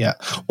 Yeah.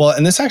 Well,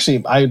 and this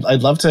actually,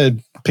 I'd love to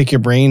pick your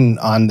brain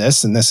on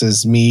this. And this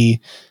is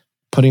me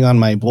putting on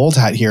my Bolt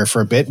hat here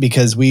for a bit,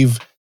 because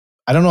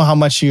I don't know how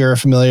much you're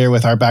familiar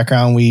with our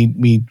background.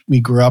 We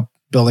grew up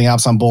building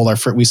apps on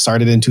Bolt. We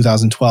started in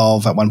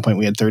 2012. At one point,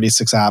 we had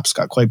 36 apps,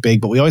 got quite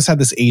big, but we always had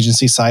this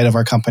agency side of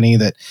our company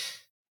that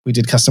we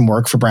did custom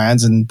work for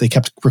brands, and they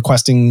kept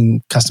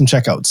requesting custom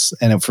checkouts,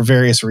 and for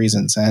various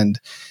reasons. And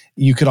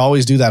you could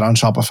always do that on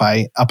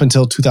Shopify up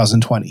until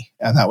 2020.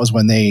 And that was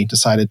when they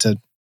decided to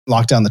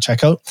lock down the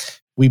checkout.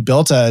 We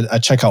built a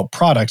checkout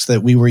product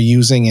that we were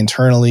using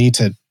internally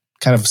to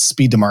kind of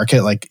speed to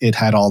market. Like it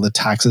had all the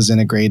taxes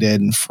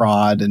integrated and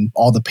fraud and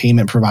all the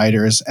payment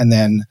providers. And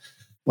then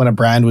when a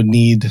brand would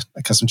need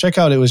a custom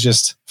checkout, it was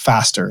just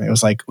faster. It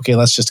was like, okay,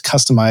 let's just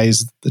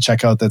customize the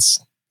checkout that's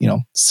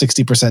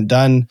 60%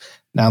 done.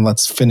 Now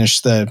let's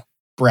finish the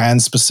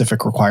brand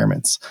specific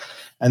requirements.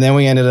 And then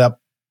we ended up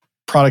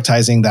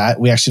productizing that.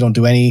 We actually don't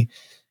do any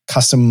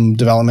custom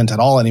development at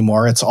all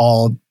anymore. It's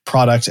all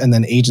product, and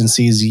then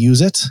agencies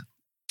use it.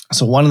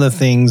 So one of the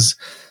things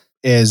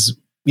is,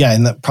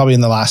 probably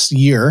in the last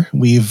year,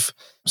 we've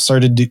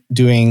started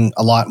doing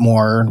a lot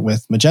more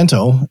with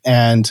Magento.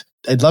 And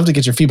I'd love to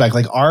get your feedback.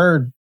 Like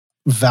our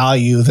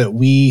value that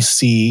we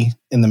see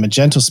in the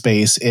Magento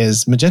space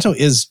is Magento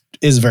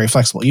is very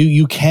flexible.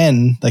 You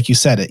can, like you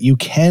said you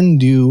can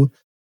do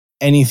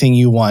anything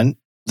you want.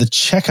 The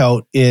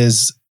checkout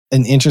is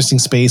an interesting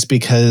space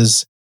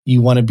because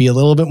you want to be a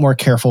little bit more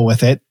careful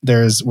with it.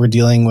 We're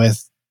dealing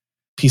with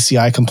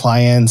PCI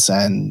compliance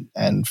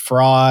and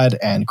fraud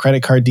and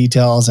credit card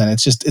details. And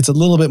it's a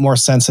little bit more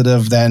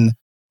sensitive than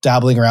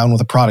dabbling around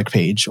with a product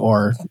page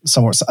or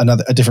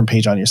a different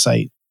page on your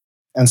site.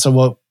 And so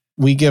what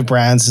we give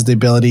brands is the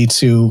ability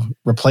to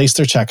replace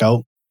their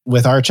checkout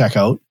with our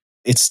checkout.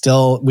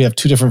 We have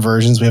two different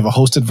versions. We have a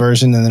hosted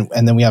version,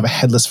 and then we have a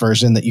headless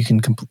version that you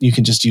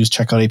can just use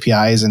checkout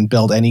APIs and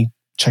build any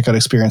checkout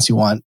experience you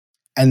want.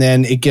 And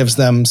then it gives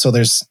them, so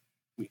there's,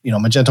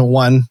 Magento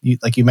 1,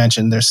 like you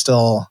mentioned, there's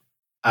still,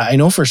 I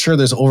know for sure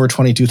there's over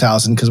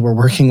 22,000 because we're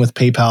working with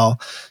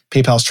PayPal.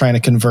 PayPal's trying to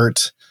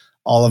convert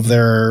all of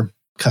their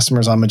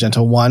customers on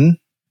Magento 1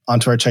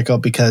 onto our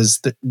checkout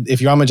because if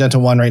you're on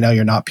Magento 1 right now,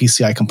 you're not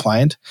PCI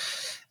compliant.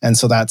 And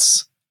so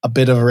that's a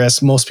bit of a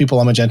risk. Most people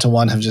on Magento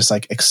 1 have just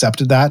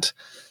accepted that.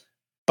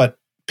 But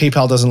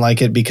PayPal doesn't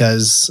like it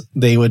because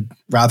they would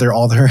rather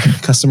all their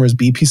customers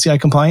be PCI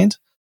compliant.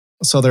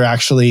 So they're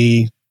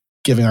actually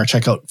giving our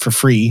checkout for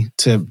free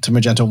to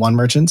Magento 1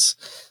 merchants.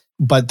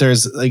 But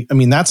there's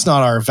that's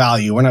not our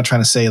value. We're not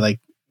trying to say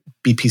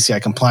be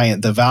PCI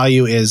compliant. The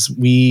value is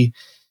we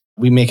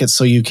make it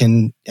so you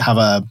can have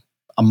a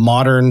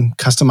modern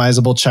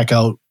customizable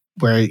checkout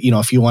where,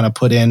 if you want to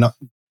put in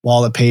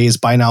wallet pays,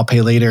 buy now, pay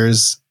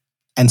laters,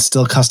 and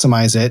still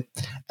customize it,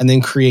 and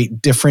then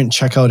create different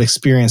checkout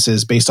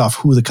experiences based off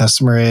who the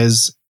customer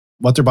is,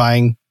 what they're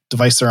buying,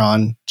 device they're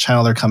on,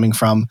 channel they're coming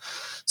from.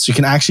 So you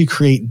can actually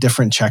create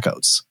different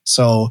checkouts.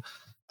 So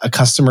a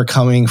customer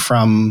coming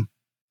from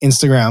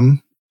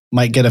Instagram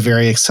might get a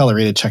very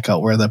accelerated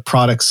checkout where the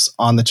product's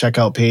on the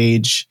checkout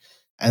page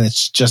and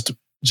it's just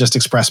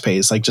express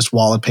pays, like just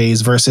wallet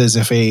pays, versus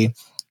if a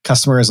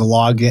customer is a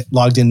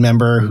logged in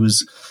member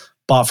who's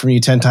bought from you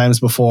 10 times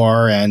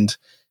before and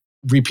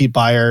repeat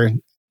buyer,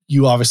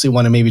 you obviously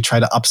want to maybe try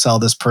to upsell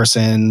this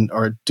person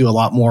or do a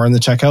lot more in the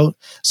checkout.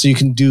 So you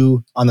can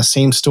do on the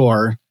same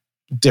store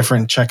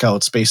different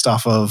checkouts based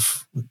off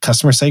of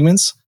customer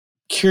segments.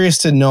 Curious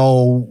to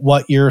know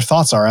what your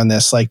thoughts are on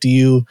this.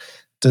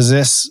 Does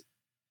this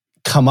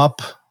come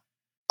up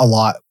a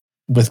lot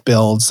with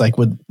builds?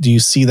 Do you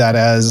see that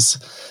as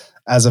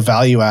a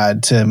value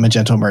add to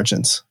Magento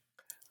merchants?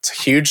 It's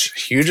a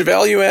huge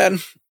value add.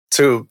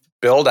 To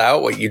build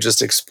out what you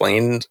just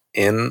explained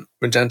in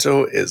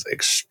Magento is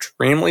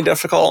extremely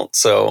difficult.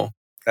 So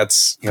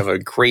you have a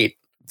great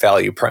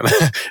value premise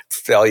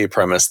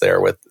there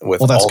with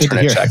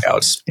alternate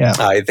checkouts. Yeah.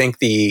 I think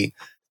the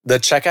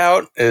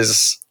checkout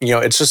is,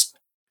 it's just,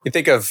 you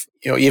think of,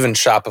 even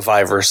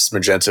Shopify versus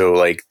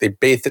Magento, they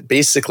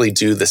basically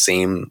do the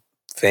same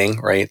thing,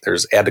 right?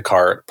 There's add to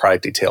cart,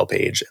 product detail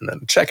page, and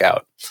then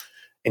checkout.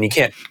 And you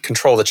can't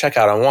control the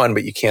checkout on one,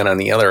 but you can on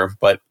the other.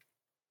 But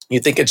you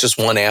think it's just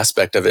one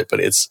aspect of it, but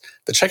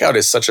the checkout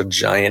is such a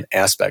giant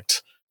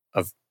aspect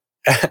of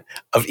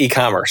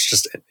e-commerce.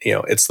 Just,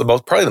 it's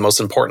probably the most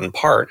important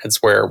part.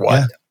 It's where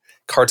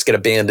carts get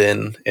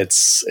abandoned.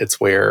 It's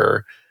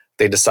where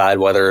they decide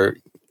whether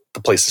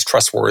the place is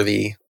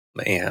trustworthy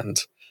and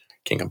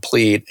can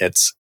complete.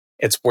 It's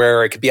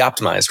where it could be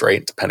optimized,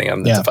 right? Depending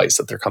on the device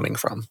that they're coming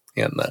from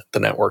and the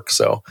network.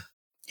 So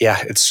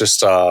it's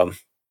just, I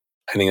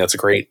think that's a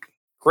great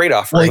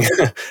offering.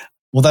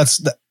 Well,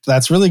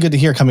 that's really good to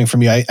hear coming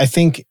from you. I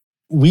think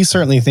we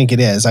certainly think it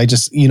is. I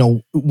just,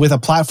 with a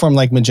platform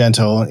like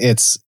Magento,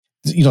 it's,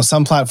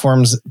 some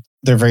platforms,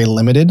 they're very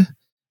limited.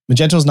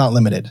 Magento's not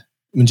limited.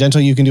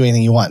 Magento, you can do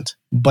anything you want,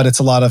 but it's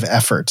a lot of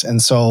effort.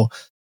 And so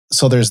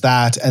there's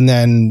that. And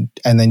then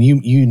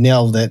you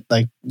nailed it.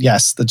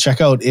 Yes, the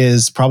checkout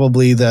is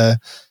probably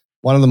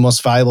one of the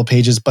most valuable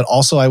pages, but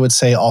also I would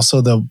say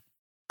also the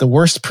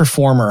worst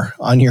performer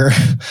on your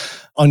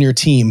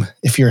team.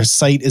 If your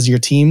site is your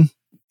team,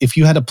 if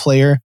you had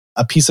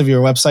a piece of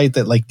your website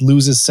that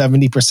loses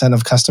 70%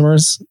 of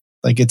customers,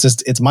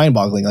 it's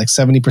mind-boggling.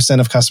 70%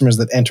 of customers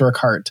that enter a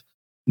cart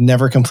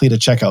never complete a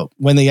checkout.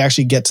 When they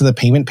actually get to the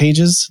payment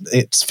pages,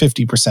 it's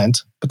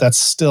 50%, but that's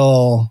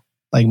still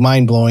like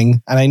mind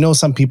blowing. And I know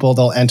some people,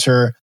 they'll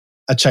enter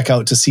a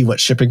checkout to see what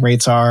shipping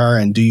rates are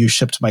and do you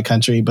ship to my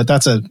country, but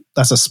that's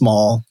a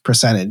small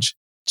percentage.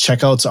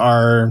 Checkouts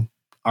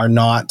are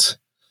not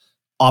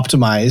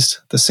optimized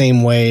the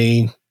same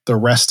way the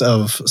rest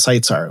of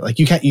sites are. Like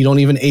you don't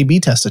even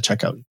A/B test a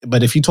checkout.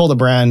 But if you told a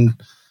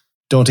brand,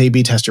 don't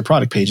A/B test your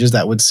product pages,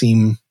 that would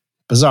seem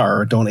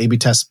bizarre. Or don't A/B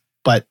test,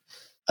 but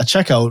a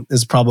checkout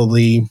is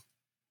probably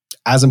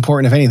as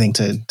important, if anything,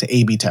 to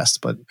A/B test,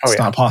 but it's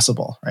not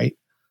possible, right?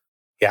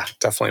 Yeah,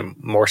 definitely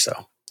more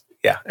so.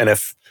 Yeah, and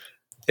if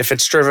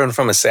it's driven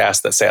from a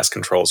SaaS, that SaaS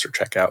controls your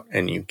checkout,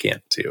 and you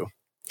can't do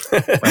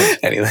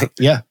anything.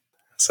 Yeah.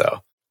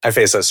 So I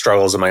face those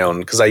struggles of my own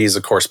because I use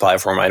a course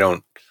platform.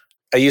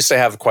 I used to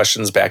have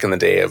questions back in the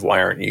day of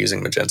why aren't you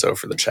using Magento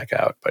for the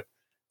checkout, but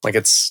like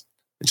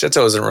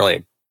Magento isn't really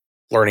a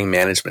learning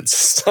management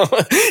system.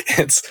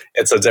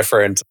 It's a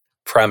different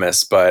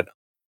premise, but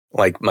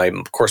like my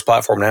course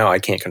platform now, I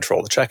can't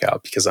control the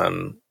checkout because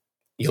I'm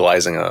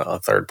utilizing a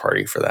third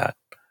party for that.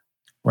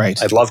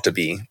 Right. I'd love to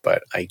be,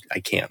 but I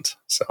can't.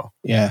 So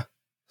yeah,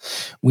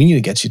 we need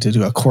to get you to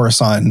do a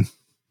course on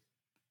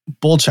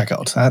bull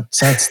checkout.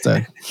 That's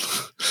the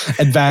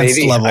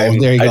advanced level.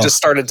 There you go. I just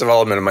started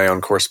development of my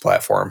own course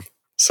platform,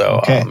 so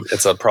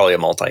it's probably a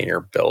multi-year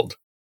build.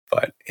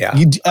 But yeah,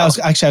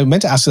 I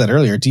meant to ask you that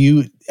earlier.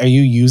 Are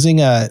you using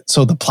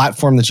the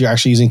platform that you're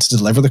actually using to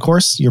deliver the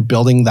course? You're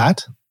building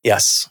that?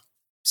 Yes.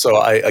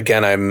 So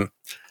I'm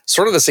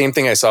sort of the same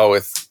thing I saw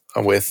with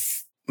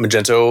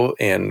Magento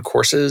and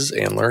courses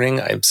and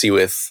learning. I see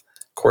with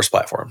course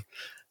platform.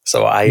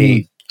 So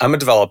I'm a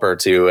developer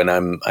too,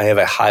 and I have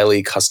a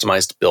highly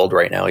customized build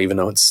right now, even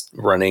though it's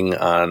running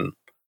on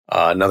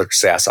another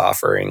SaaS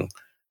offering.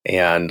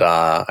 And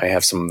I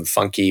have some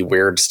funky,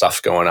 weird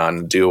stuff going on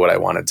to do what I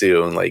want to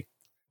do, and like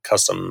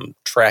custom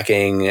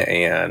tracking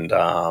and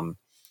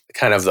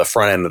kind of the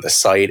front end of the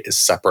site is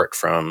separate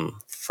from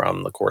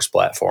the course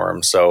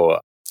platform. So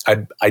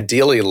I'd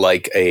ideally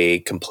like a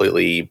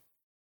completely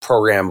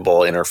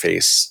programmable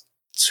interface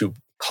to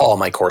call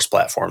my course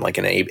platform, like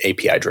an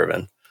API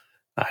driven.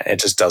 It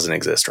just doesn't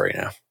exist right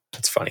now.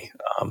 It's funny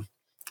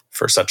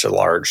for such a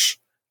large.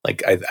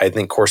 Like I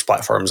think course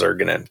platforms are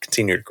going to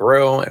continue to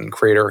grow and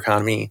creator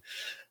economy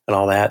and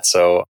all that.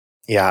 So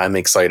yeah, I'm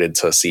excited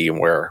to see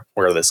where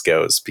this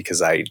goes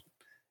because I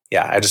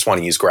just want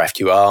to use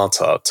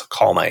GraphQL to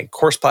call my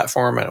course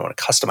platform. I want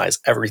to customize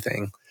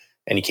everything,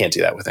 and you can't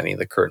do that with any of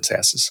the current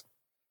SaaSes.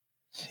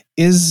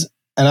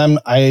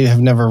 I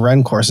have never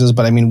run courses,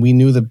 but I mean, we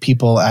knew the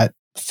people at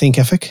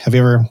Thinkific. Have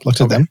you ever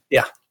looked at them?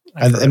 Yeah.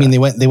 I mean,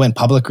 they went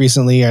public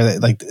recently. Or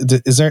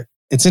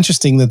it's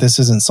interesting that this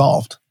isn't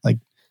solved. Like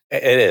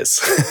it is.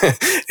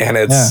 And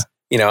it's,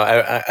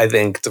 I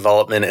think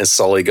development is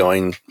slowly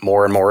going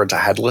more and more to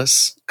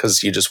headless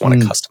because you just want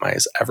to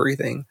customize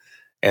everything.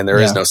 And there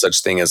is no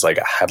such thing as like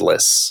a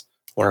headless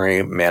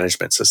learning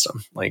management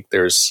system. Like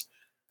there's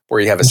where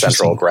you have a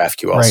central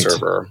GraphQL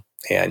server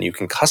and you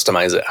can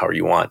customize it however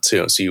you want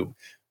to. So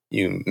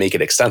you make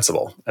it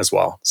extensible as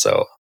well.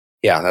 So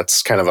yeah,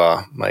 that's kind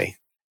of my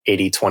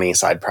 80-20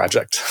 side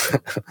project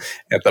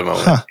at the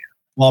moment. Huh.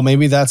 Well,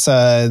 maybe that's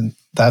I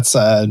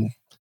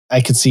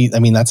could see. I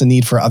mean, that's a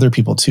need for other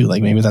people too.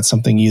 Like maybe that's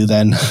something you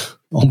then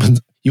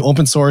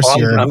open source.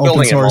 Well, I'm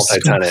building a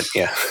multi-tenant.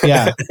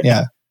 Yeah.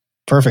 Yeah.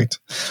 Perfect.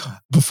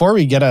 Before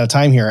we get out of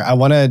time here,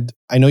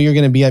 I know you're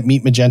going to be at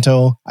Meet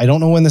Magento. I don't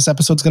know when this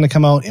episode's going to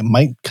come out. It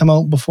might come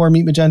out before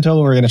Meet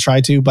Magento. We're going to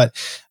try to, but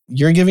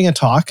you're giving a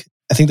talk.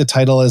 I think the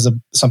title is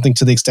something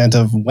to the extent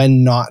of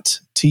when not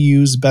to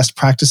use best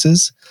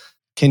practices.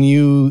 Can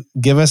you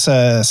give us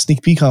a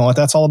sneak peek on what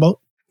that's all about?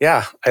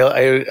 Yeah,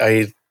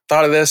 I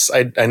thought of this.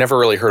 I never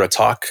really heard a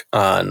talk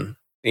on,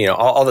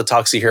 all the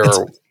talks you hear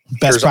are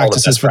best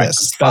practices for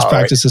this. Best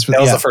practices for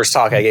that was the first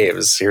talk I gave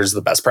is here's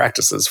the best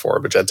practices for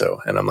Magento.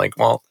 And I'm like,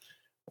 well,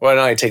 why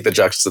don't I take the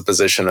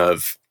juxtaposition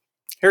of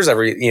here's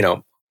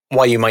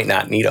why you might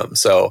not need them.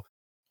 So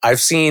I've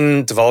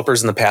seen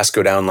developers in the past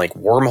go down like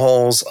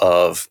wormholes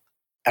of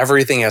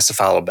everything has to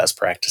follow best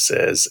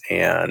practices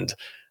and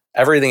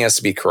everything has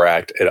to be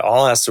correct. It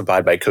all has to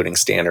abide by coding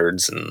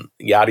standards and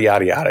yada,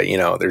 yada, yada.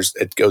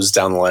 It goes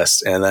down the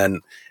list. And then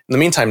in the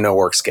meantime, no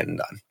work's getting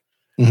done.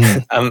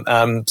 Mm-hmm.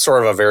 I'm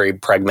sort of a very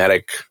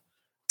pragmatic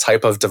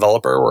type of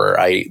developer where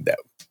that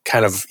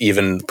kind of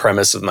even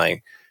premise of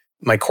my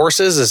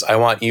courses is I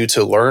want you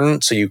to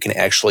learn so you can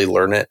actually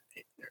learn it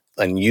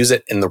and use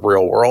it in the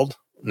real world.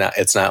 Now,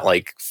 it's not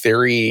like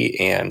theory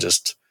and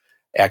just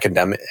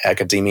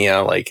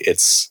academia. Like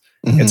it's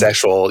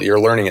actual, you're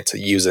learning it to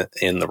use it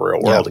in the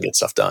real world to get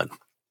stuff done.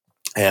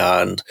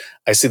 And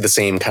I see the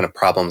same kind of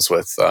problems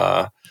with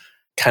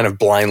kind of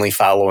blindly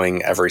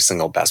following every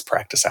single best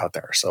practice out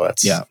there. So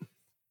that's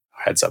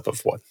heads up of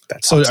what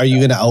that's. So are you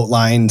going to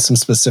outline some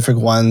specific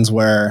ones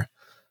where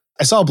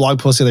I saw a blog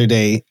post the other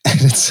day and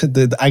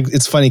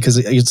it's funny because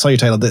you saw your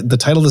title. The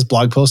title of this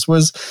blog post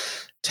was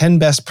 10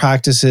 best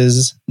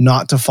practices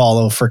not to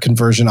follow for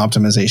conversion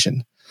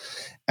optimization.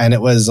 And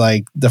it was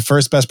like the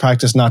first best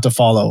practice not to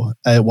follow.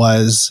 It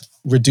was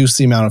reduce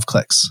the amount of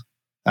clicks.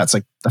 That's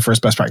like the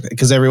first best practice.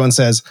 Because everyone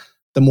says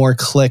the more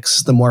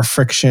clicks, the more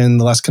friction,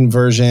 the less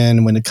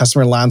conversion. When the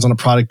customer lands on a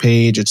product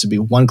page, it should be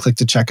one click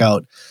to check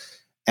out.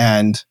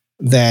 And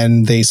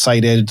then they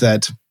cited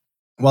that,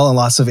 well, in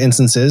lots of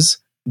instances,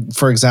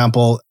 for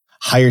example,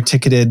 higher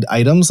ticketed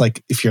items,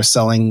 like if you're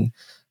selling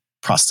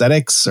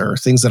prosthetics or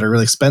things that are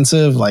really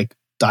expensive, like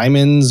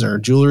diamonds or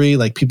jewelry,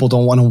 like people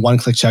don't want a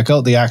one-click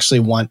checkout. They actually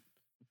want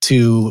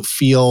to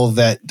feel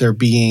that they're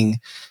being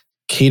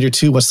catered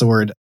to. What's the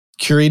word?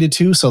 Curated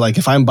to. So like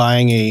if I'm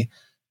buying a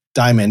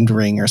diamond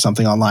ring or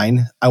something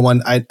online,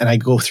 I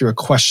go through a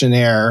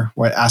questionnaire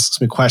where it asks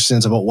me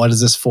questions about what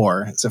is this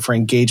for? Is it for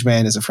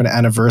engagement? Is it for an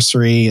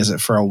anniversary? Is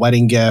it for a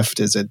wedding gift?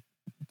 Is it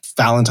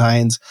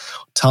Valentine's?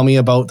 Tell me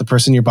about the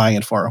person you're buying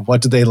it for.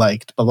 What did they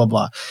like? Blah, blah,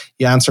 blah.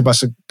 You answer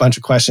a bunch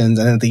of questions.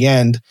 And at the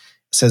end, it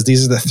says,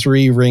 these are the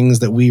 3 rings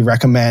that we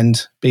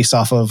recommend based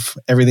off of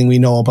everything we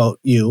know about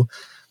you.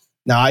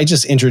 Now, I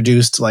just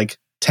introduced like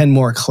 10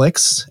 more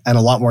clicks and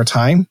a lot more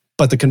time,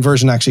 but the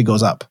conversion actually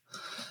goes up.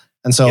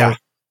 And so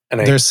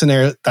there's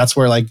scenario that's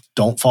where like,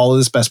 don't follow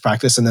this best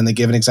practice. And then they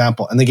give an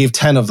example and they gave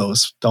 10 of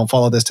those. Don't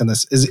follow this, 10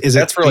 this.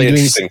 That's really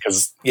interesting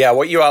because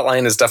what you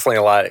outlined is definitely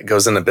a lot. It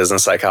goes into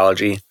business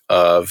psychology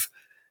of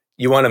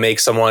you want to make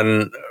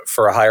someone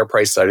for a higher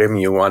priced item.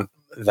 You want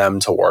them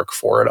to work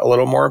for it a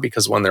little more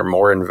because when they're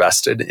more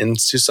invested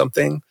into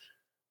something,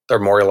 they're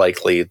more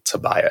likely to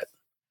buy it.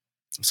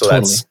 So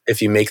that's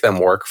if you make them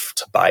work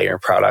to buy your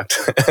product,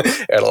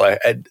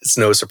 it's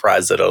no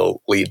surprise that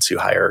it'll lead to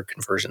higher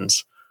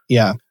conversions.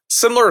 Yeah.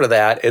 Similar to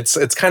that,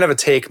 it's kind of a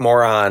take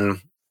more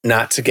on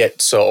not to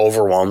get so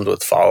overwhelmed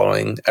with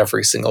following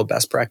every single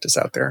best practice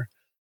out there,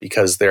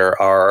 because there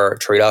are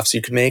trade-offs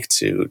you can make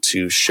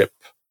to ship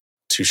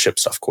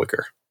stuff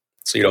quicker,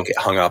 so you don't get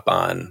hung up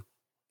on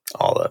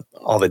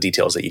all the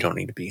details that you don't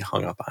need to be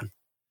hung up on.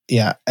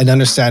 Yeah, and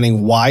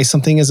understanding why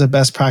something is a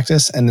best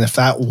practice, and if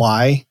that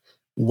why,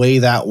 weigh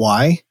that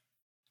why,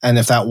 and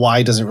if that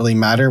why doesn't really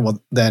matter,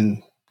 well,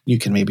 then you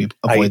can maybe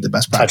avoid the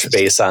best practice. Touch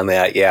base on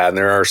that, yeah. And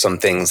there are some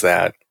things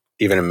that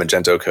even in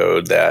Magento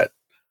code that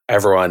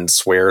everyone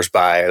swears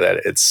by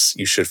that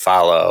you should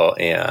follow,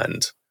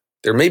 and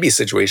there may be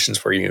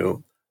situations where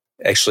you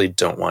actually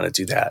don't want to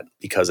do that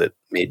because it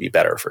may be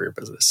better for your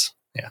business.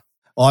 Yeah.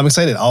 Well, I'm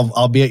excited.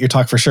 I'll be at your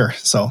talk for sure.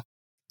 So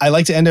I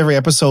like to end every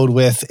episode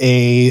with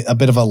a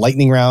bit of a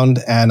lightning round,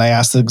 and I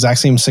ask the exact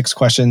same 6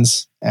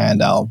 questions,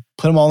 and I'll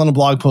put them all in a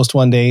blog post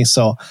one day.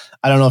 So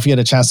I don't know if you had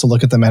a chance to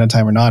look at them ahead of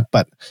time or not,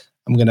 but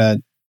I'm going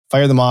to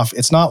fire them off.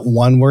 It's not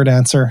one word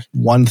answer,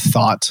 one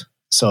thought.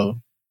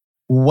 So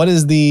what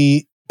is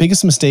the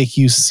biggest mistake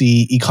you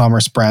see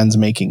e-commerce brands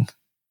making?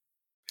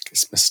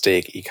 Biggest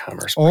mistake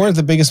e-commerce or brand.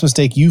 The biggest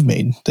mistake you've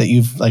made that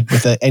you've like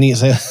with any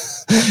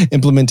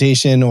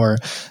implementation or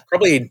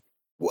probably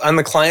on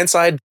the client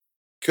side,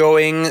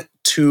 going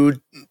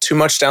too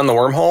much down the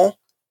wormhole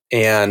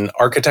and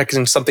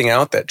architecting something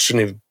out that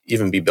shouldn't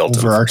even be built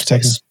over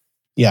architecting.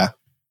 Yeah.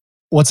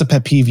 What's a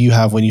pet peeve you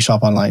have when you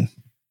shop online?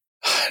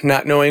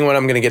 Not knowing when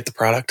I'm going to get the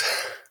product.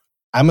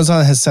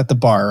 Amazon has set the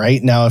bar,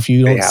 right? Now, if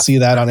you don't see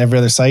that on every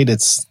other site,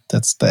 that's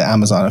the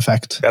Amazon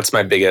effect. That's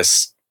my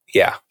biggest,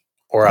 yeah.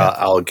 Or yeah.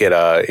 I'll get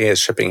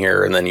it's shipping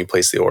here, and then you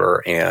place the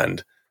order,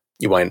 and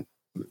you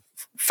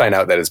find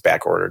out that it's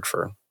back ordered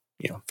for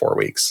 4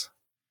 weeks.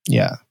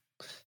 Yeah.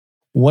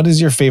 What is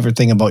your favorite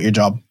thing about your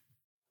job?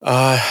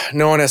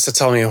 No one has to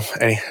tell me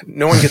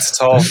no one gets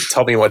to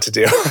tell me what to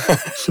do.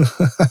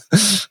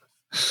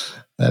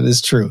 That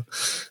is true.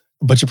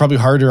 But you're probably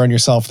harder on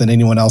yourself than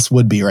anyone else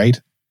would be, right?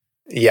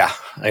 Yeah,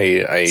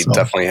 I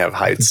definitely have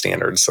high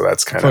standards, so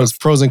that's kind of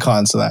pros and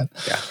cons to that.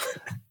 Yeah.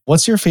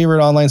 What's your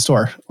favorite online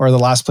store or the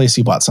last place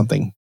you bought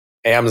something?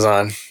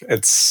 Amazon.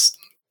 It's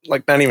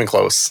like not even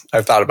close.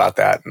 I've thought about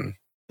that, and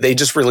they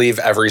just relieve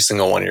every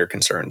single one of your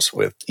concerns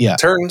with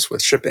returns,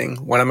 with shipping,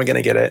 when am I going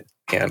to get it,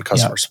 and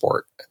customer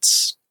support.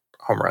 It's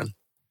home run.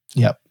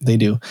 Yep, they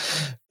do.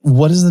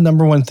 What is the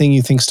number one thing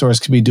you think stores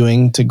could be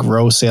doing to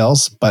grow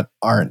sales but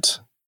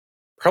aren't?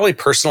 Probably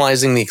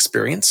personalizing the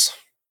experience.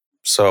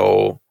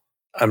 So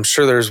I'm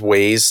sure there's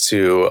ways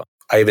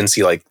I even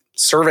see like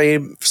survey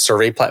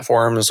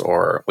platforms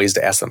or ways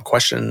to ask them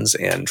questions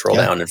and drill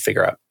down and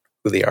figure out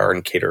who they are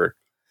and cater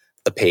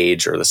the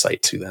page or the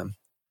site to them.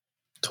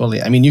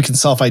 Totally. I mean, you can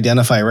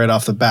self-identify right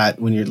off the bat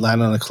when you're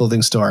landing on a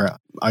clothing store.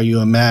 Are you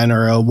a man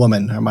or a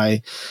woman? Am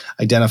I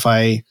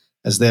identify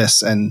as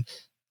this? And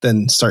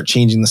then start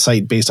changing the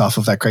site based off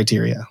of that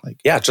criteria.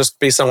 Just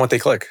based on what they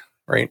click,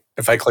 right?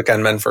 If I click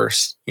on men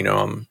first,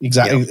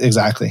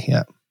 Exactly.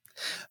 Yeah.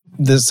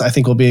 This, I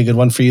think, will be a good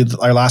one for you.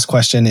 Our last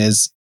question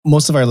is,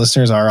 most of our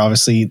listeners are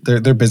obviously,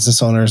 they're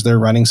business owners, they're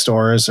running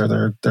stores, or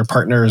they're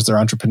partners, they're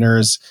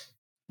entrepreneurs.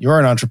 You're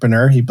an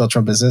entrepreneur, you built your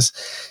own business.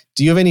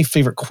 Do you have any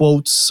favorite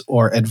quotes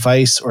or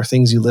advice or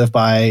things you live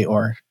by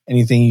or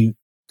anything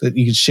that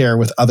you could share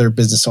with other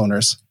business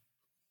owners?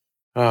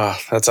 Oh,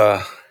 that's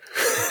a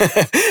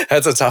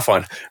tough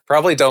one.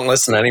 Probably don't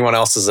listen to anyone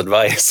else's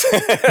advice.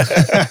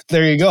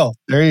 There you go.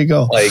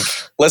 Like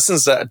listen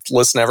to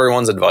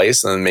everyone's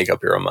advice and then make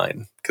up your own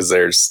mind.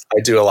 because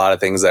I do a lot of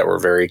things that were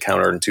very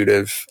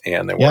counterintuitive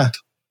and they worked.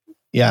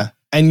 Yeah.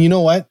 And you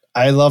know what?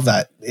 I love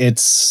that.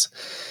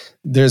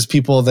 There's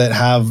people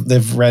that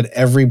they've read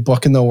every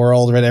book in the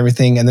world, read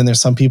everything. And then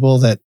there's some people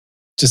that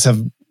just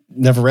have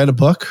never read a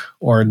book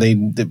but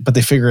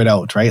they figure it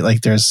out, right?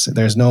 Like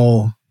there's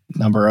no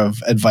number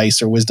of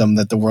advice or wisdom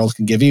that the world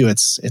can give you.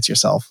 It's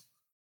yourself.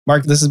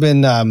 Mark, this has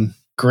been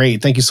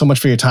great. Thank you so much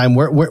for your time.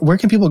 Where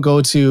can people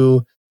go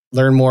to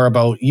learn more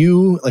about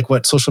you? Like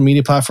what social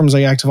media platforms are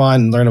you active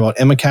on, and learn about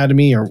M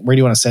Academy, or where do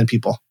you want to send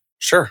people?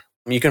 Sure.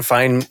 You can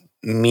find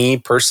me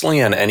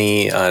personally on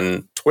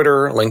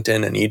Twitter,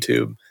 LinkedIn, and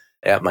YouTube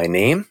at my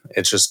name.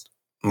 It's just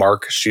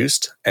Mark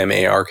Shust,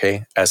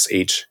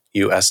 MarkShust.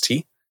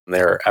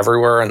 They're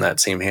everywhere in that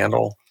same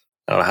handle.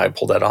 I don't know how I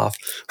pulled that off.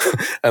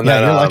 And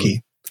then, you're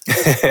lucky.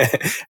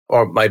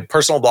 Or my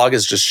personal blog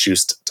is just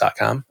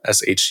shust.com,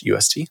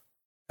 SHUST.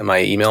 And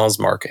my email is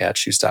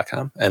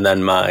mark@shust.com. And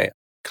then my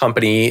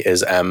company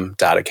is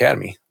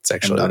m.academy. It's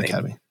actually the name.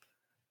 Academy.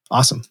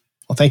 Awesome.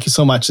 Well, thank you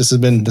so much. This has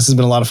been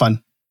a lot of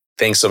fun.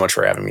 Thanks so much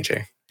for having me,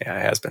 Jay. Yeah,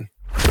 it has been.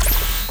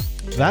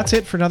 That's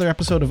it for another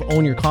episode of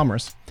Own Your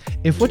Commerce.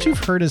 If what you've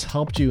heard has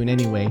helped you in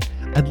any way,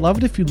 I'd love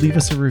it if you'd leave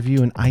us a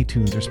review in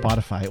iTunes or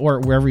Spotify or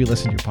wherever you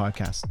listen to your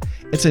podcast.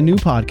 It's a new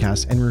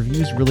podcast and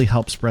reviews really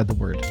help spread the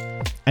word.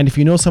 And if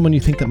you know someone you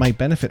think that might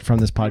benefit from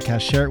this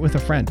podcast, share it with a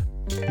friend.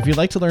 If you'd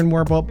like to learn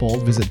more about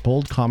Bold, visit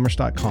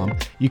boldcommerce.com.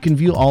 You can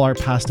view all our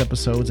past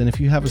episodes, and if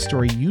you have a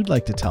story you'd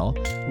like to tell,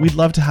 we'd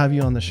love to have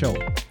you on the show.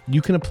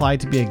 You can apply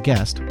to be a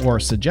guest or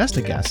suggest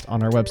a guest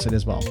on our website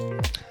as well.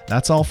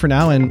 That's all for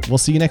now, and we'll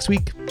see you next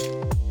week.